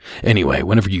 Anyway,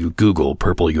 whenever you Google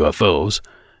purple UFOs,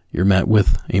 you're met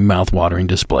with a mouth-watering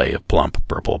display of plump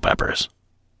purple peppers.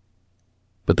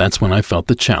 But that's when I felt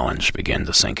the challenge begin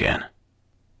to sink in.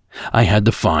 I had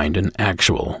to find an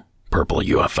actual purple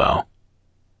UFO.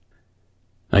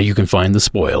 Now you can find the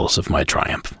spoils of my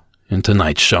triumph in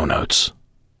tonight's show notes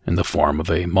in the form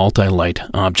of a multi-light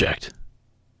object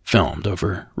filmed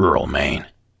over rural Maine.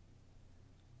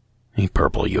 A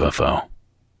purple UFO.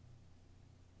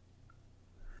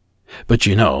 But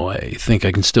I think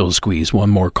I can still squeeze one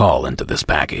more call into this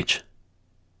package.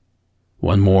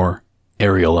 One more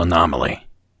aerial anomaly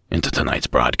into tonight's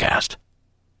broadcast.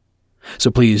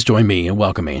 So please join me in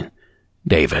welcoming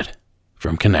David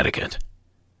from Connecticut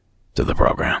to the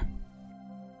program.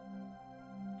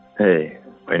 Hey,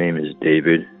 my name is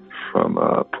David from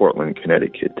Portland,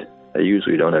 Connecticut. I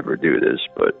usually don't ever do this,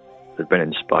 but I've been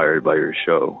inspired by your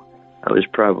show. I was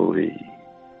probably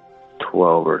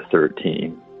 12 or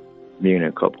 13. Me and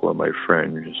a couple of my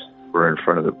friends were in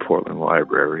front of the Portland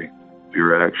Library. We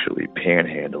were actually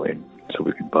panhandling so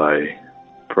we could buy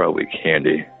probably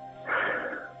candy.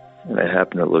 And I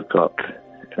happened to look up,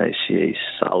 and I see a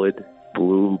solid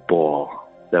blue ball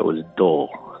that was dull,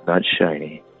 not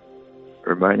shiny. It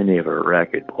reminded me of a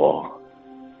racquetball,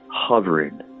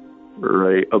 hovering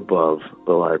right above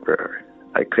the library.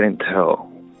 I couldn't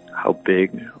tell how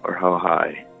big or how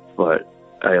high, but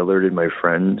I alerted my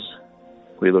friends.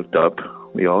 We looked up.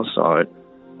 We all saw it.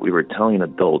 We were telling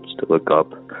adults to look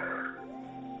up.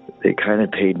 They kind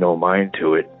of paid no mind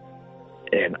to it,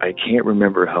 and I can't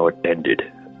remember how it ended.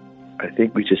 I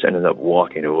think we just ended up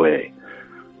walking away,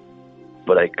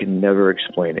 but I could never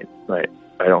explain it.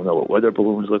 I don't know what weather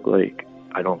balloons look like.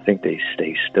 I don't think they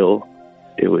stay still.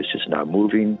 It was just not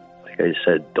moving. Like I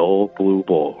said, dull blue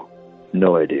ball.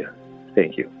 No idea.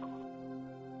 Thank you.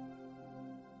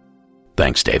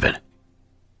 Thanks, David.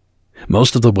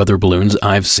 Most of the weather balloons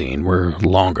I've seen were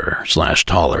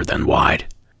longer/taller than wide,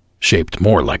 shaped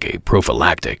more like a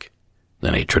prophylactic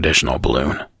than a traditional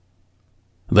balloon.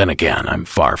 Then again, I'm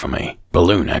far from a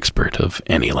balloon expert of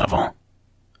any level.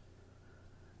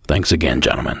 Thanks again,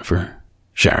 gentlemen, for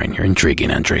sharing your intriguing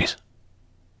entries.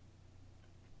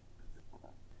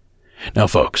 Now,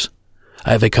 folks,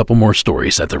 I have a couple more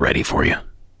stories at the ready for you.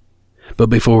 But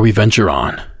before we venture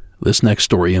on, this next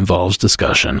story involves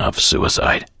discussion of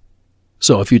suicide.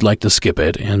 So if you'd like to skip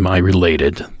it and my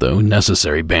related, though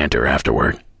necessary banter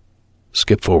afterward,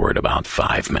 skip forward about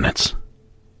 5 minutes.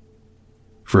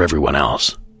 For everyone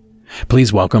else,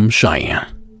 please welcome Cheyenne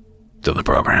to the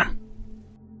program.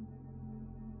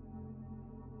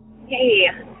 Hey,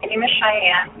 my name is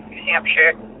Cheyenne, New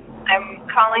Hampshire. I'm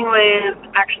calling with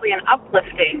actually an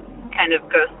uplifting kind of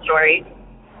ghost story.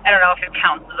 I don't know if it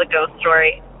counts as a ghost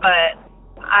story, but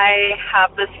I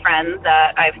have this friend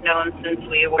that I've known since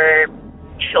we were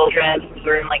children. We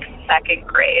were in like second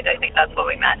grade. I think that's when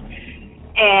we met.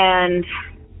 And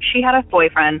she had a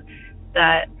boyfriend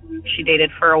that she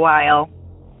dated for a while,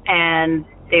 and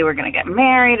they were going to get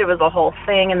married. It was a whole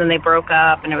thing, and then they broke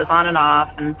up, and it was on and off,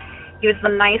 and he was the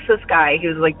nicest guy. He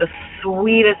was like the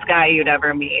sweetest guy you'd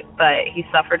ever meet, but he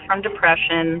suffered from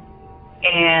depression.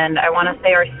 And I want to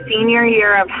say our senior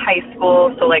year of high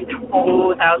school, so like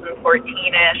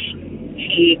 2014-ish,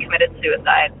 he committed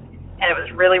suicide. And it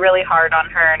was really, really hard on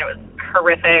her, and it was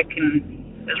horrific, and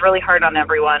it was really hard on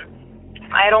everyone.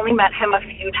 I had only met him a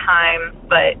few times,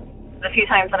 but the few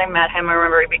times that I met him, I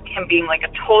remember him being like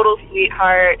a total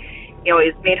sweetheart. He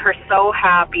always made her so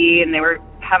happy, and they were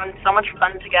having so much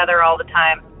fun together all the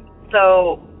time.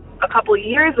 So a couple of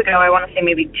years ago, I want to say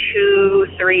maybe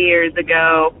 2-3 years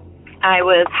ago, I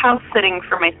was house sitting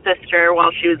for my sister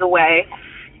while she was away,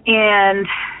 and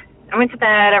I went to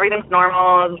bed, everything's normal,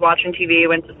 I was watching TV,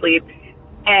 went to sleep,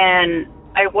 and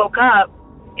I woke up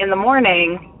in the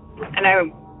morning, and I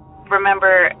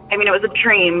remember, I mean, it was a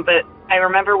dream, but I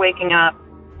remember waking up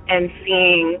and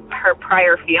seeing her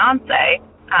prior fiance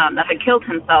that had killed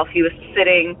himself. He was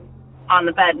sitting on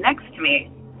the bed next to me,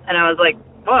 and I was like,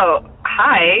 whoa,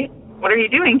 hi, what are you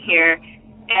doing here?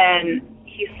 And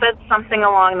he said something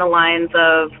along the lines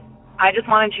of, I just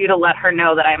wanted you to let her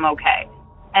know that I'm okay.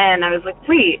 And I was like,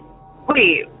 wait,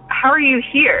 how are you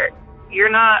here?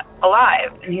 You're not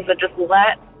alive. And he said,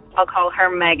 I'll call her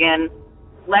Megan,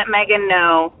 let Megan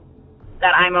know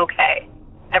that I'm okay.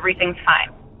 Everything's fine.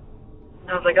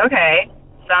 And I was like, okay,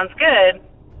 sounds good.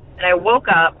 And I woke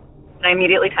up, and I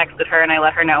immediately texted her, and I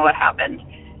let her know what happened.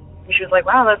 And she was like,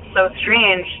 wow, that's so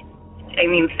strange. I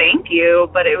mean, thank you,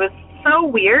 but it was so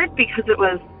weird because it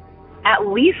was at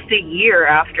least a year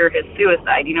after his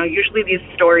suicide. You know, usually these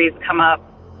stories come up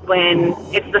when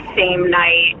it's the same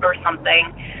night or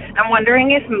something. I'm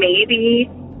wondering if maybe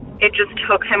it just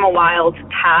took him a while to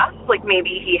pass, like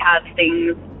maybe he had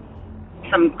things,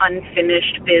 some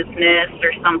unfinished business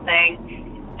or something,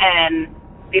 and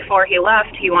before he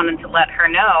left, he wanted to let her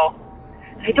know.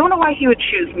 I don't know why he would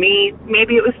choose me.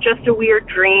 Maybe it was just a weird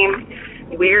dream,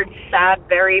 weird, sad,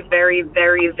 very, very,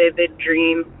 very vivid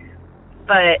dream.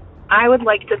 But I would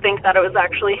like to think that it was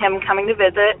actually him coming to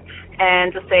visit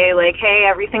and to say, like, hey,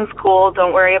 everything's cool,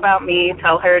 don't worry about me,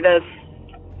 tell her to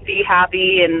be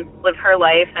happy and live her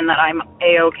life and that I'm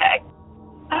A-okay.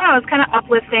 I don't know, it was kind of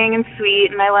uplifting and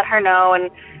sweet, and I let her know, and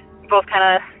both kind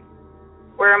of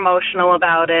were emotional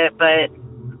about it, but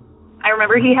I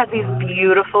remember he had these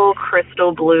beautiful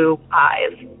crystal blue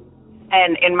eyes,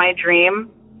 and in my dream,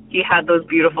 he had those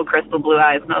beautiful crystal blue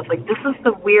eyes, and I was like, this is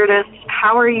the weirdest,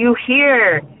 how are you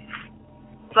here?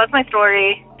 So that's my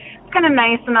story. It's kind of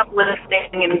nice and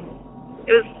uplifting, and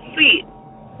it was sweet.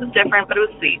 It was different, but it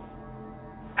was sweet.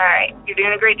 All right, you're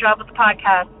doing a great job with the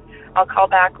podcast. I'll call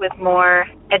back with more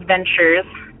adventures,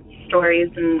 stories,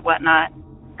 and whatnot.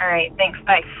 All right, thanks,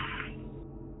 bye.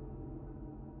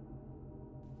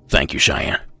 Thank you,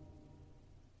 Cheyenne.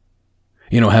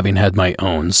 You know, having had my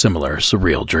own similar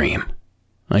surreal dream,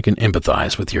 I can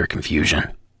empathize with your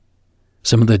confusion.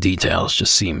 Some of the details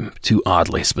just seem too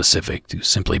oddly specific to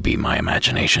simply be my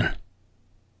imagination.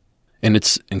 And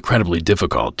it's incredibly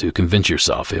difficult to convince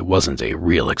yourself it wasn't a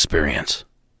real experience.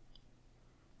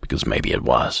 Because maybe it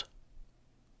was.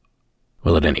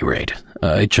 Well, at any rate,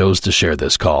 I chose to share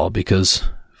this call because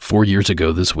 4 years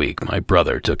ago this week, my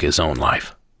brother took his own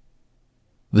life.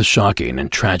 The shocking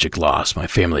and tragic loss my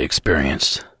family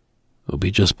experienced will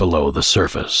be just below the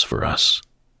surface for us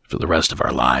for the rest of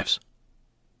our lives.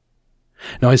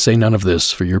 Now, I say none of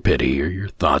this for your pity or your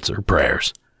thoughts or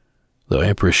prayers, though I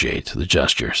appreciate the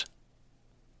gestures.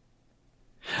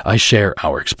 I share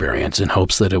our experience in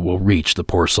hopes that it will reach the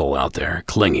poor soul out there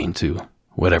clinging to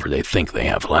whatever they think they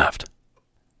have left.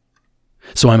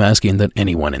 So I'm asking that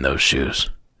anyone in those shoes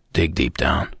dig deep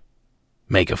down,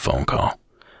 make a phone call,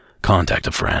 contact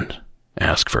a friend,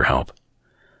 ask for help,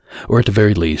 or at the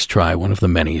very least try one of the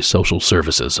many social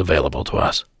services available to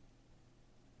us.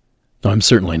 Now, I'm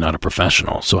certainly not a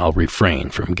professional, so I'll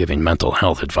refrain from giving mental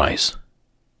health advice,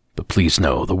 but please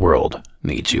know the world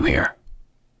needs you here.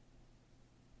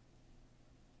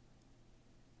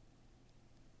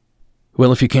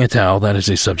 Well, if you can't tell, that is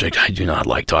a subject I do not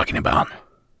like talking about.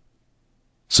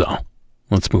 So,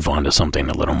 let's move on to something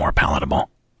a little more palatable.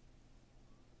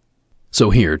 So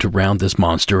here, to round this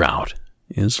monster out,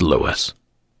 is Lewis.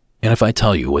 And if I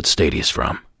tell you what state he's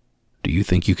from, do you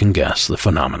think you can guess the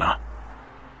phenomena?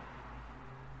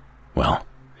 Well,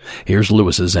 here's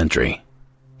Lewis's entry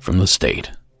from the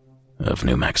state of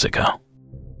New Mexico.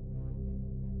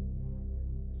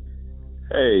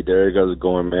 Hey, Derek, how's it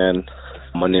going, man?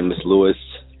 My name is Lewis.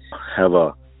 I have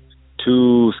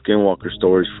 2 Skinwalker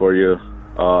stories for you.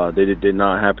 They did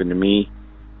not happen to me,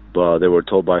 but they were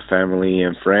told by family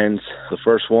and friends. The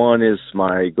first one is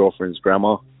my girlfriend's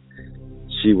grandma.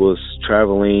 She was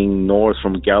traveling north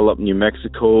from Gallup, New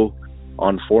Mexico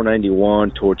on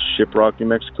 491 towards Shiprock, New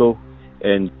Mexico.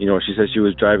 And, she said she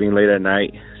was driving late at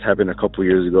night. This happened a couple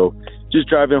years ago. Just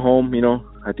driving home,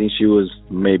 I think she was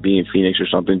maybe in Phoenix or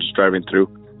something, just driving through.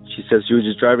 She says she was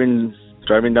just driving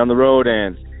down the road,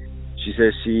 and she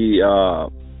says she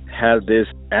had this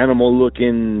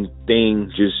animal-looking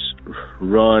thing just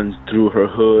run through her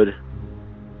hood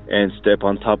and step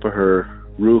on top of her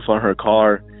roof on her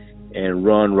car and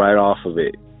run right off of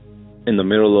it. In the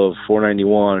middle of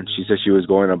 491, she said she was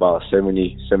going about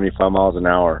 75 miles an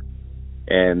hour.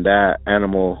 And that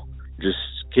animal just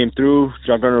came through,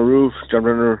 jumped on her roof, jumped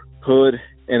on her hood,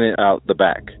 and then out the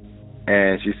back.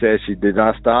 And she said she did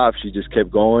not stop. She just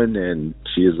kept going, and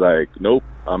she was like, nope,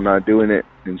 I'm not doing it.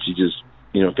 And she just,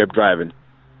 kept driving.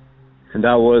 And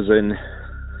that was in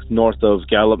north of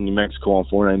Gallup, New Mexico on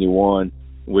 491,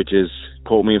 which is,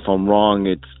 quote me if I'm wrong,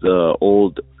 it's the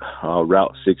old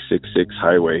Route 666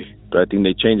 highway. But I think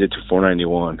they changed it to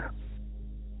 491.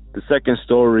 The second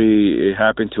story, it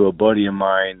happened to a buddy of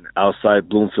mine outside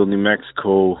Bloomfield, New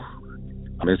Mexico.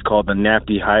 It's called the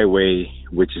Nappy Highway,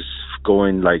 which is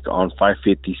going like on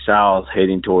 550 south,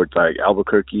 heading towards like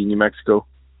Albuquerque, New Mexico.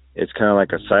 It's kind of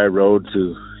like a side road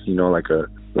to,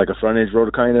 like a frontage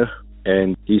road kind of.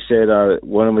 And he said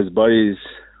one of his buddies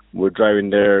were driving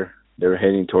there. They were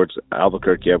heading towards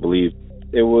Albuquerque, I believe.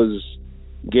 It was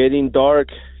getting dark,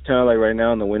 kind of like right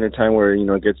now in the wintertime where,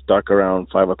 it gets dark around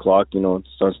 5 o'clock, the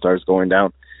sun starts going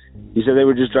down. He said they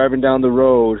were just driving down the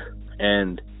road,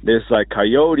 and this like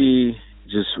coyote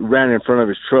just ran in front of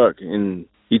his truck, and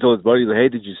he told his buddy, like, hey,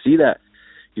 did you see that?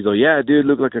 He's like, yeah, dude, it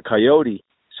looked like a coyote.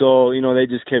 So, they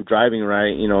just kept driving,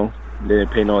 right? They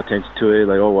didn't pay no attention to it,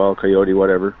 like, oh, well, coyote,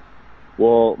 whatever.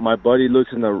 Well, my buddy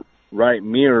looks in the right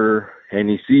mirror, and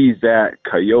he sees that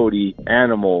coyote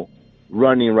animal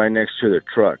running right next to the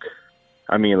truck.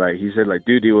 I mean, like, he said, like,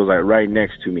 dude, he was, like, right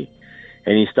next to me.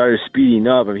 And he started speeding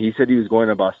up. I mean, he said he was going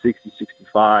about 60,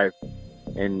 65.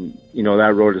 And,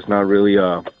 that road is not really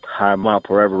a high mile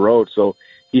per hour road. So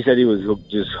he said he was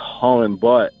just hauling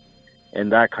butt.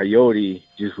 And that coyote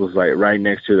just was, like, right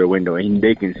next to their window. And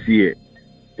they can see it.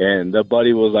 And the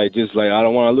buddy was, like, just like, I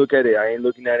don't want to look at it. I ain't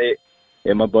looking at it.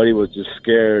 And my buddy was just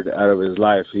scared out of his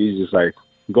life. He's just, like,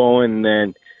 going. And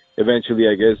then eventually,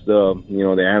 I guess, the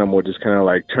animal just kind of,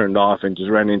 like, turned off and just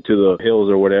ran into the hills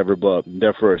or whatever. But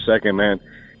there for a second, man,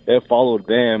 it followed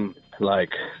them,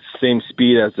 like, same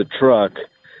speed as the truck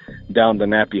down the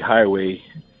Nappy Highway,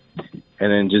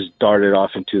 and then just darted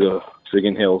off into the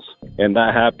friggin' hills. And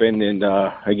that happened in,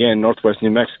 again, northwest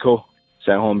New Mexico,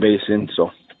 San Juan Basin.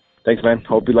 So thanks, man.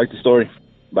 Hope you liked the story.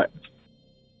 Bye.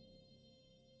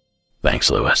 Thanks,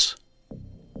 Lewis.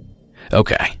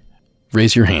 Okay.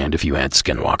 Raise your hand if you had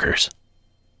Skinwalkers.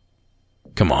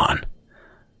 Come on.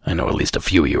 I know at least a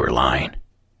few of you are lying.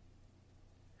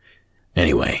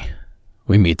 Anyway,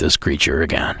 we meet this creature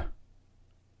again.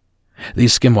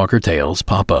 These Skinwalker tales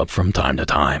pop up from time to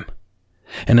time.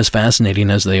 And as fascinating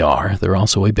as they are, they're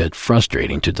also a bit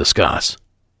frustrating to discuss,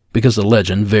 because the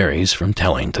legend varies from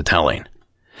telling to telling,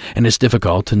 and it's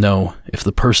difficult to know if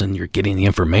the person you're getting the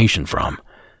information from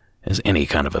has any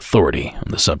kind of authority on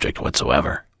the subject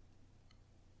whatsoever.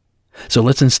 So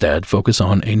let's instead focus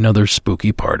on another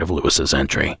spooky part of Lewis's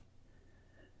entry,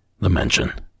 the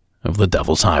mention of the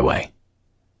Devil's Highway,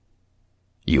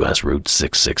 U.S. Route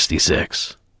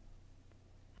 666.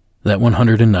 That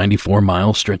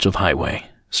 194-mile stretch of highway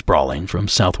sprawling from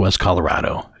southwest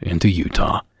Colorado into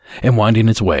Utah and winding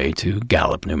its way to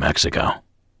Gallup, New Mexico.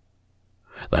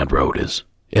 That road is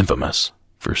infamous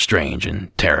for strange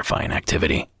and terrifying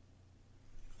activity.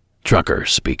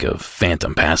 Truckers speak of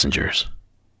phantom passengers,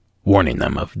 warning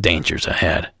them of dangers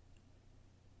ahead.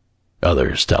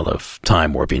 Others tell of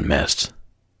time-warping mists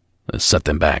that set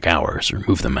them back hours or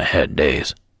move them ahead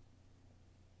days.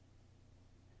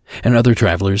 And other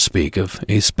travelers speak of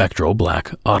a spectral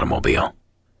black automobile,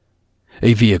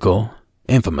 a vehicle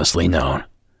infamously known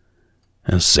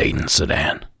as Satan's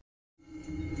sedan.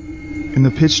 In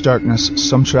the pitch darkness,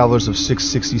 some travelers of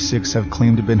 666 have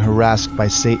claimed to have been harassed by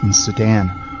Satan's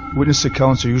sedan. Witness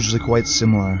accounts are usually quite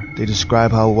similar. They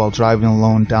describe how, while driving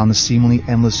alone down the seemingly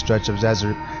endless stretch of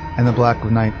desert and the black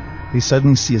of night, they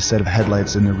suddenly see a set of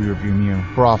headlights in their rearview mirror,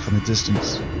 far off in the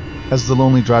distance. As the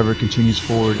lonely driver continues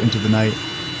forward into the night,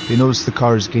 they notice the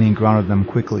car is gaining ground on them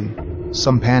quickly.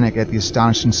 Some panic at the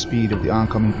astonishing speed of the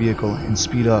oncoming vehicle and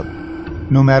speed up.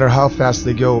 No matter how fast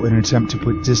they go in an attempt to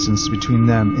put distance between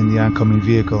them and the oncoming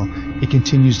vehicle, it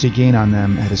continues to gain on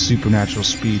them at a supernatural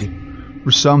speed.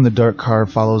 For some, the dark car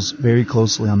follows very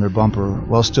closely on their bumper,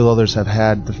 while still others have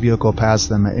had the vehicle pass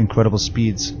them at incredible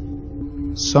speeds.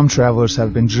 Some travelers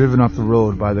have been driven off the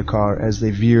road by the car as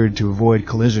they veered to avoid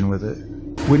collision with it.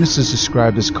 Witnesses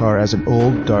describe this car as an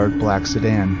old, dark, black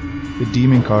sedan. The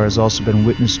demon car has also been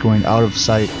witnessed going out of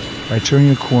sight by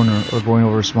turning a corner or going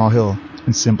over a small hill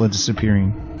and simply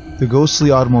disappearing. The ghostly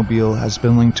automobile has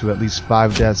been linked to at least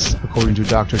 5 deaths, according to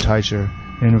Dr. Teicher,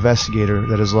 an investigator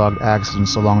that has logged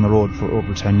accidents along the road for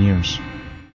over 10 years.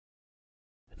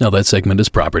 Now that segment is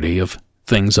property of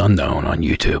Things Unknown on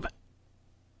YouTube.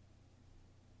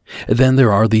 Then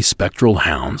there are these spectral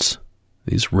hounds,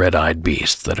 these red-eyed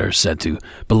beasts that are said to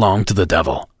belong to the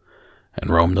devil and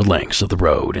roam the lengths of the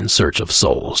road in search of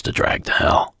souls to drag to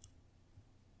hell.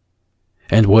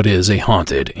 And what is a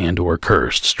haunted and or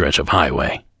cursed stretch of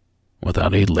highway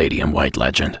without a lady in white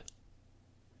legend?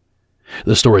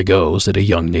 The story goes that a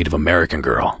young Native American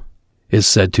girl is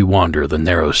said to wander the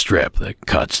narrow strip that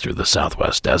cuts through the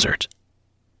southwest desert.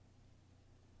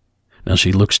 Now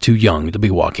she looks too young to be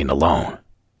walking alone,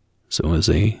 so as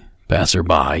a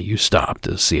passerby you stop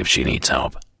to see if she needs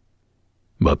help.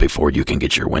 But before you can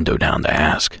get your window down to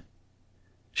ask,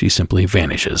 she simply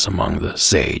vanishes among the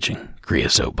sage and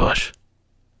creosote bush,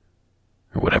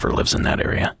 or whatever lives in that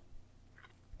area.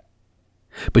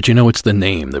 But you know, it's the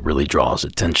name that really draws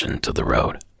attention to the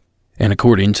road. And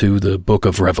according to the Book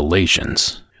of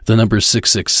Revelations, the number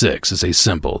 666 is a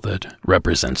symbol that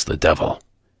represents the devil,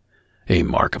 a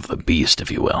mark of the beast,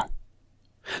 if you will.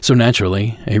 So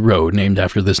naturally, a road named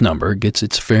after this number gets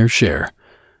its fair share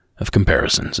of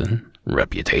comparisons and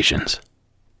reputations.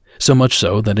 So much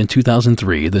so that in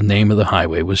 2003, the name of the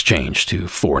highway was changed to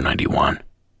 491.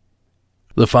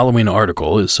 The following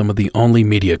article is some of the only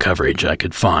media coverage I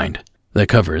could find that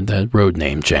covered that road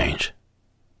name change.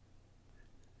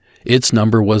 Its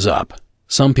number was up.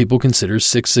 Some people consider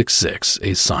 666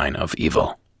 a sign of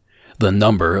evil, the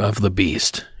number of the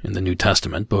beast in the New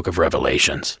Testament Book of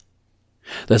Revelations.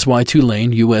 That's why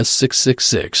two-lane US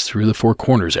 666 through the Four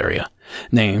Corners area,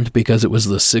 named because it was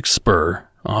the sixth spur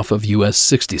off of US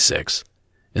 66,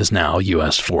 is now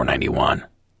US 491.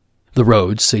 The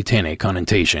road's satanic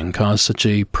connotation caused such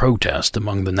a protest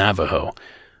among the Navajo,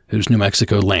 whose New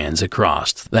Mexico lands it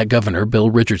crossed, that Governor Bill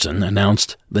Richardson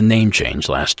announced the name change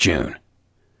last June.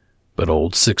 But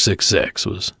old 666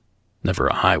 was never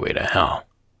a highway to hell.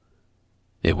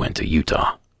 It went to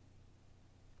Utah.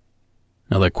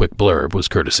 Now that quick blurb was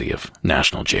courtesy of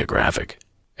National Geographic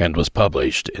and was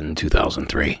published in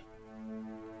 2003.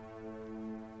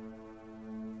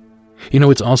 You know,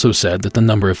 it's also said that the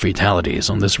number of fatalities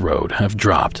on this road have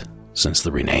dropped since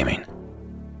the renaming.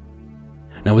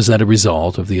 Now, is that a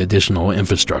result of the additional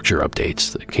infrastructure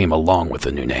updates that came along with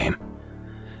the new name?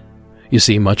 You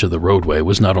see, much of the roadway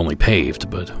was not only paved,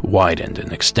 but widened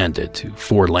and extended to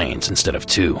 4 lanes instead of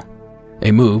 2,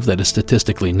 a move that is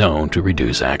statistically known to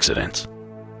reduce accidents.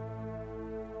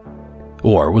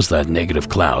 Or was that negative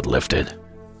cloud lifted?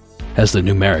 Has the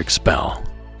numeric spell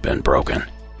been broken?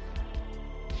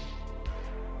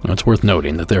 Now, it's worth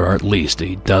noting that there are at least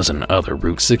a dozen other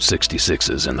Route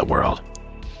 666s in the world.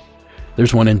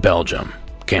 There's one in Belgium,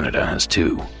 Canada has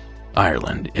 2,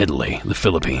 Ireland, Italy, the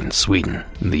Philippines, Sweden,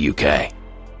 and the UK.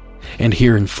 And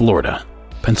here in Florida,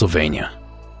 Pennsylvania,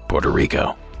 Puerto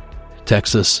Rico,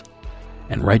 Texas,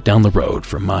 and right down the road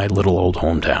from my little old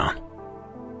hometown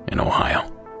in Ohio.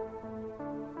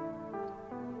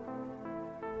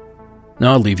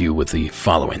 Now I'll leave you with the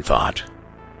following thought.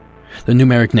 The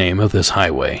numeric name of this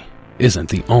highway isn't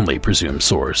the only presumed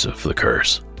source of the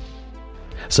curse.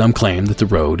 Some claim that the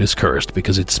road is cursed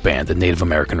because it spanned a Native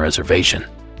American reservation,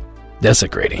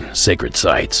 desecrating sacred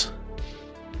sites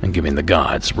and giving the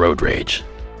gods road rage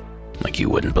like you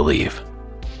wouldn't believe.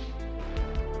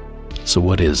 So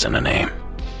what is in a name?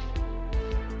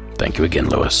 Thank you again,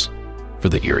 Lewis, for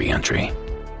the eerie entry.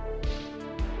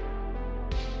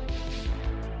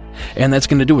 And that's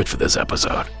going to do it for this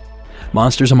episode.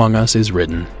 Monsters Among Us is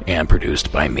written and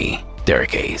produced by me,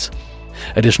 Derek Hayes.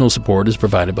 Additional support is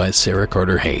provided by Sarah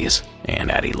Carter Hayes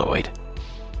and Addie Lloyd.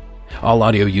 All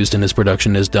audio used in this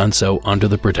production is done so under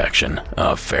the protection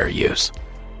of fair use.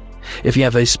 If you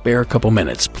have a spare couple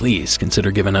minutes, please consider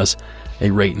giving us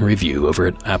a rate and review over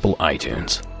at Apple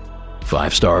iTunes.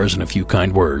 5 stars and a few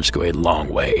kind words go a long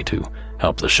way to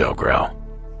help the show grow.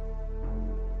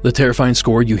 The terrifying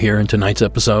score you hear in tonight's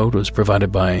episode was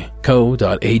provided by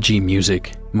Co.ag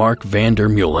Music, Mark Vander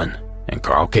Meulen, and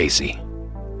Carl Casey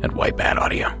at White Bat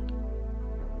Audio.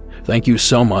 Thank you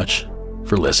so much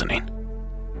for listening.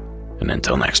 And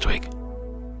until next week.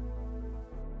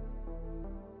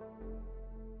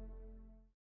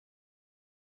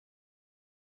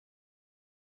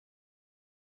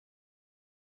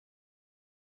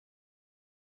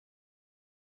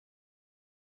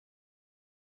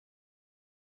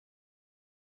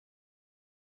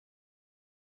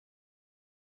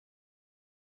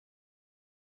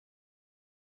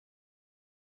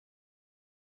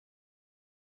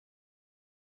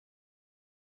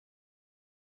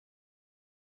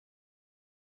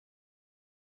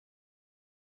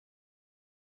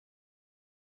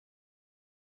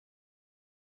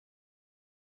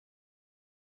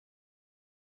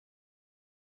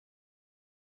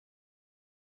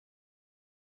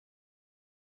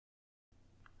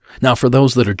 Now, for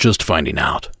those that are just finding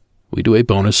out, we do a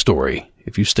bonus story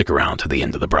if you stick around to the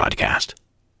end of the broadcast.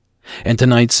 And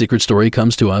tonight's secret story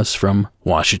comes to us from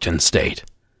Washington State,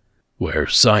 where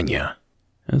Sonia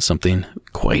has something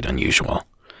quite unusual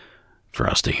for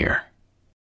us to hear.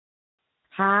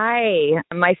 Hi.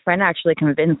 My friend actually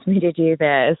convinced me to do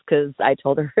this because I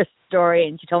told her a story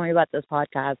and she told me about this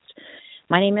podcast.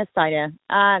 My name is Sonia.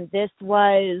 This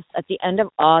was at the end of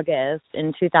August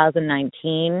in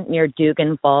 2019 near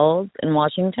Dugan Falls in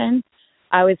Washington.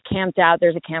 I was camped out.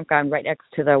 There's a campground right next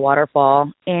to the waterfall.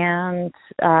 And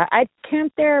I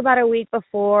camped there about a week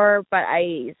before, but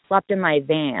I slept in my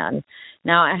van.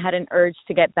 Now, I had an urge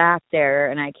to get back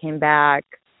there, and I came back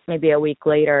maybe a week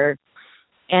later.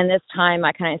 And this time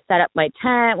I kind of set up my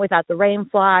tent without the rain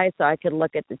fly so I could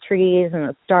look at the trees and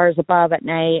the stars above at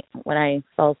night when I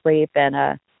fell asleep. And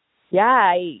I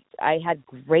had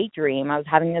a great dream. I was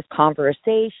having this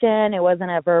conversation. It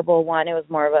wasn't a verbal one. It was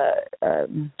more of a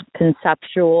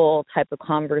conceptual type of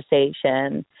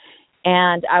conversation.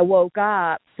 And I woke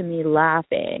up to me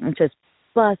laughing, just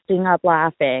busting up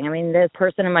laughing. I mean, this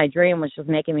person in my dream was just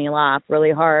making me laugh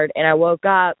really hard. And I woke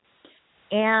up.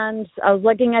 And I was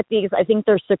looking at these, I think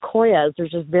they're sequoias. They're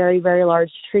just very, very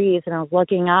large trees. And I was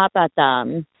looking up at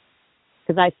them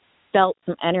because I felt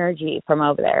some energy from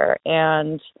over there.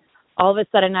 And all of a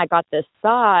sudden I got this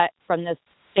thought from this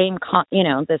same,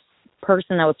 this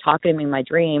person that was talking to me in my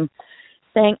dream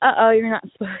saying, you're not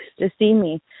supposed to see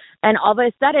me. And all of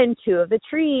a sudden, 2 of the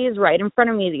trees right in front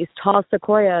of me, these tall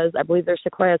sequoias, I believe they're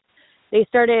sequoias, they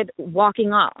started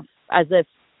walking off as if,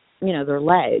 their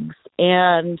legs.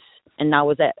 And that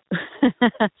was it.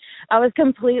 I was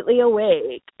completely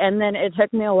awake. And then it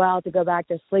took me a while to go back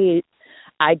to sleep.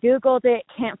 I Googled it,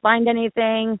 can't find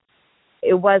anything.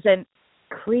 It wasn't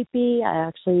creepy. I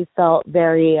actually felt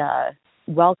very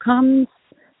welcomed.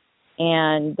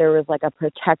 And there was like a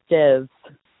protective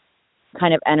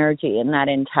kind of energy in that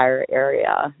entire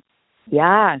area.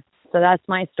 Yeah, so that's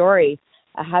my story.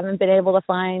 I haven't been able to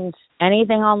find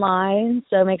anything online,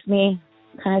 so it makes me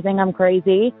kind of think I'm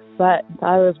crazy, but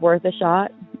thought it was worth a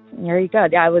shot. There you go.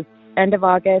 Yeah, it was end of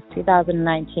August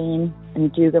 2019 in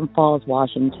Dugan Falls,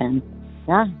 Washington.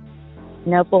 Yeah.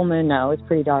 No full moon, though. It's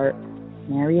pretty dark.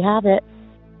 There you have it.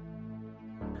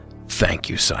 Thank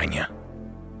you, Sonia.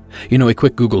 A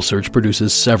quick Google search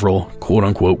produces several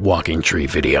quote-unquote walking tree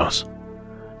videos.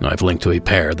 I've linked to a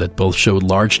pair that both showed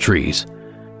large trees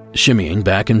shimmying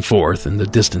back and forth in the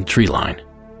distant tree line.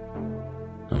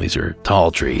 Now, these are tall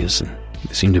trees, and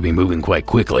they seem to be moving quite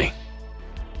quickly.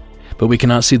 But we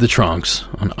cannot see the trunks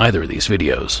on either of these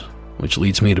videos, which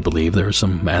leads me to believe there is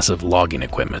some massive logging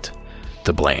equipment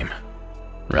to blame,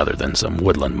 rather than some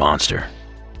woodland monster.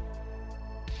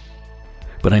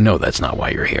 But I know that's not why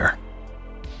you're here.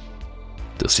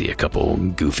 To see a couple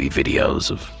goofy videos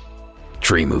of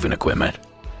tree moving equipment.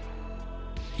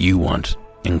 You want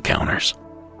encounters.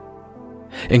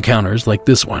 Encounters like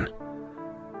this one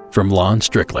From Lon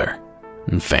Strickler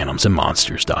and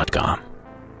phantomsandmonsters.com.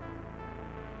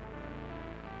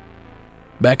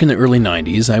 Back in the early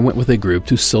 90s, I went with a group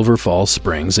to Silver Falls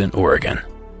Springs in Oregon.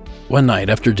 One night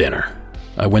after dinner,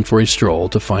 I went for a stroll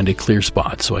to find a clear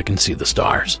spot so I can see the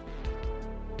stars.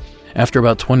 After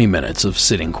about 20 minutes of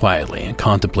sitting quietly and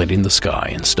contemplating the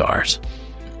sky and stars,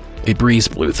 a breeze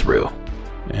blew through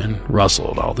and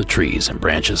rustled all the trees and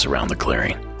branches around the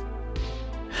clearing.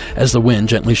 As the wind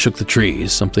gently shook the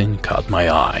trees, something caught my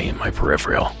eye in my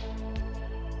peripheral.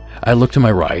 I looked to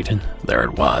my right, and there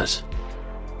it was.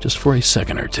 Just for a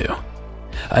second or two,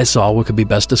 I saw what could be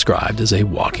best described as a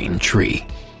walking tree.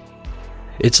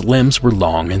 Its limbs were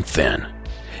long and thin.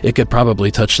 It could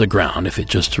probably touch the ground if it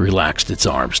just relaxed its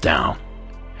arms down.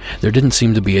 There didn't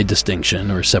seem to be a distinction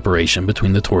or separation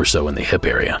between the torso and the hip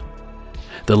area.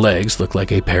 The legs looked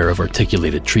like a pair of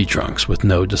articulated tree trunks with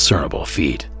no discernible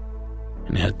feet,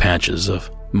 and it had patches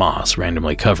of moss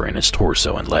randomly covering its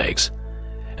torso and legs,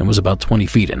 and was about 20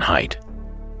 feet in height.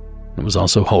 It was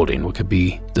also holding what could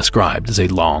be described as a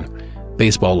long,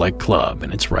 baseball-like club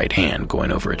in its right hand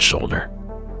going over its shoulder.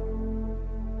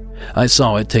 I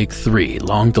saw it take 3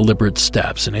 long, deliberate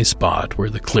steps in a spot where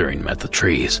the clearing met the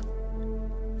trees.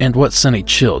 And what sent a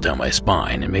chill down my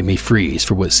spine and made me freeze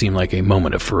for what seemed like a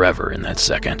moment of forever in that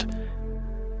second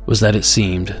was that it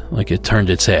seemed like it turned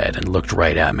its head and looked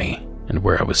right at me and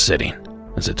where I was sitting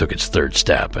as it took its 3rd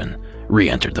step and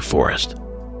re-entered the forest.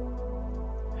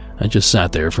 I just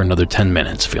sat there for another 10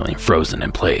 minutes feeling frozen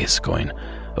in place, going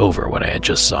over what I had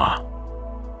just saw.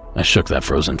 I shook that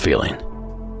frozen feeling,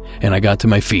 and I got to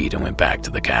my feet and went back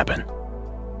to the cabin.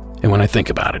 And when I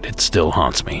think about it, it still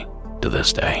haunts me to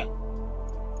this day.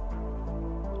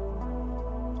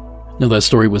 Now, that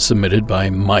story was submitted by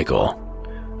Michael,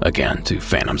 again to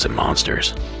Phantoms and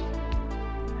Monsters.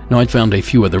 Now, I'd found a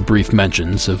few other brief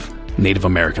mentions of Native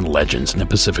American legends in the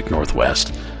Pacific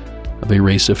Northwest, of a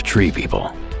race of tree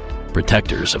people,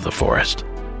 protectors of the forest.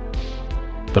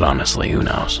 But honestly, who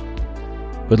knows?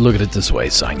 But look at it this way,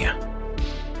 Sonia.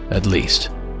 At least,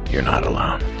 you're not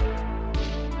alone.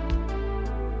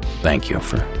 Thank you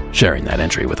for sharing that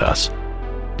entry with us.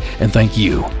 And thank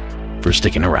you for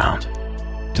sticking around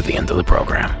to the end of the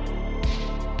program.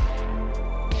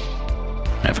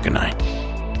 Have a good night.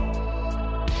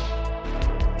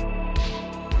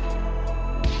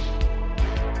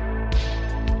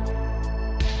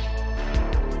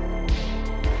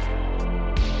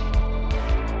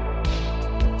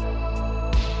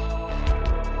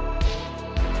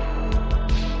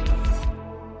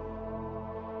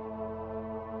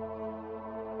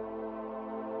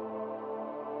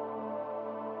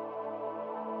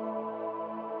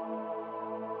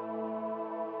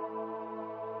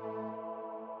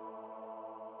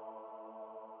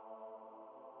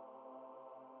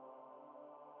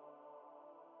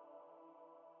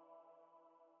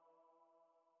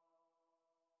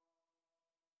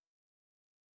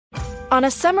 On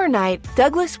a summer night,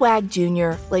 Douglas Wag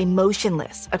Jr. lay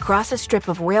motionless across a strip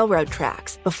of railroad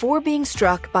tracks before being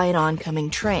struck by an oncoming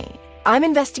train. I'm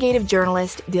investigative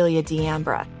journalist Delia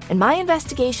D'Ambra, and my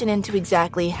investigation into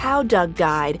exactly how Doug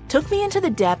died took me into the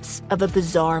depths of a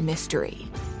bizarre mystery.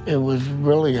 It was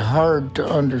really hard to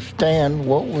understand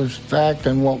what was fact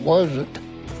and what wasn't.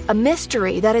 A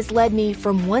mystery that has led me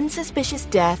from one suspicious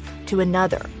death to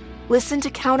another. Listen to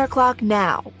Counterclock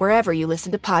now, wherever you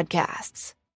listen to podcasts.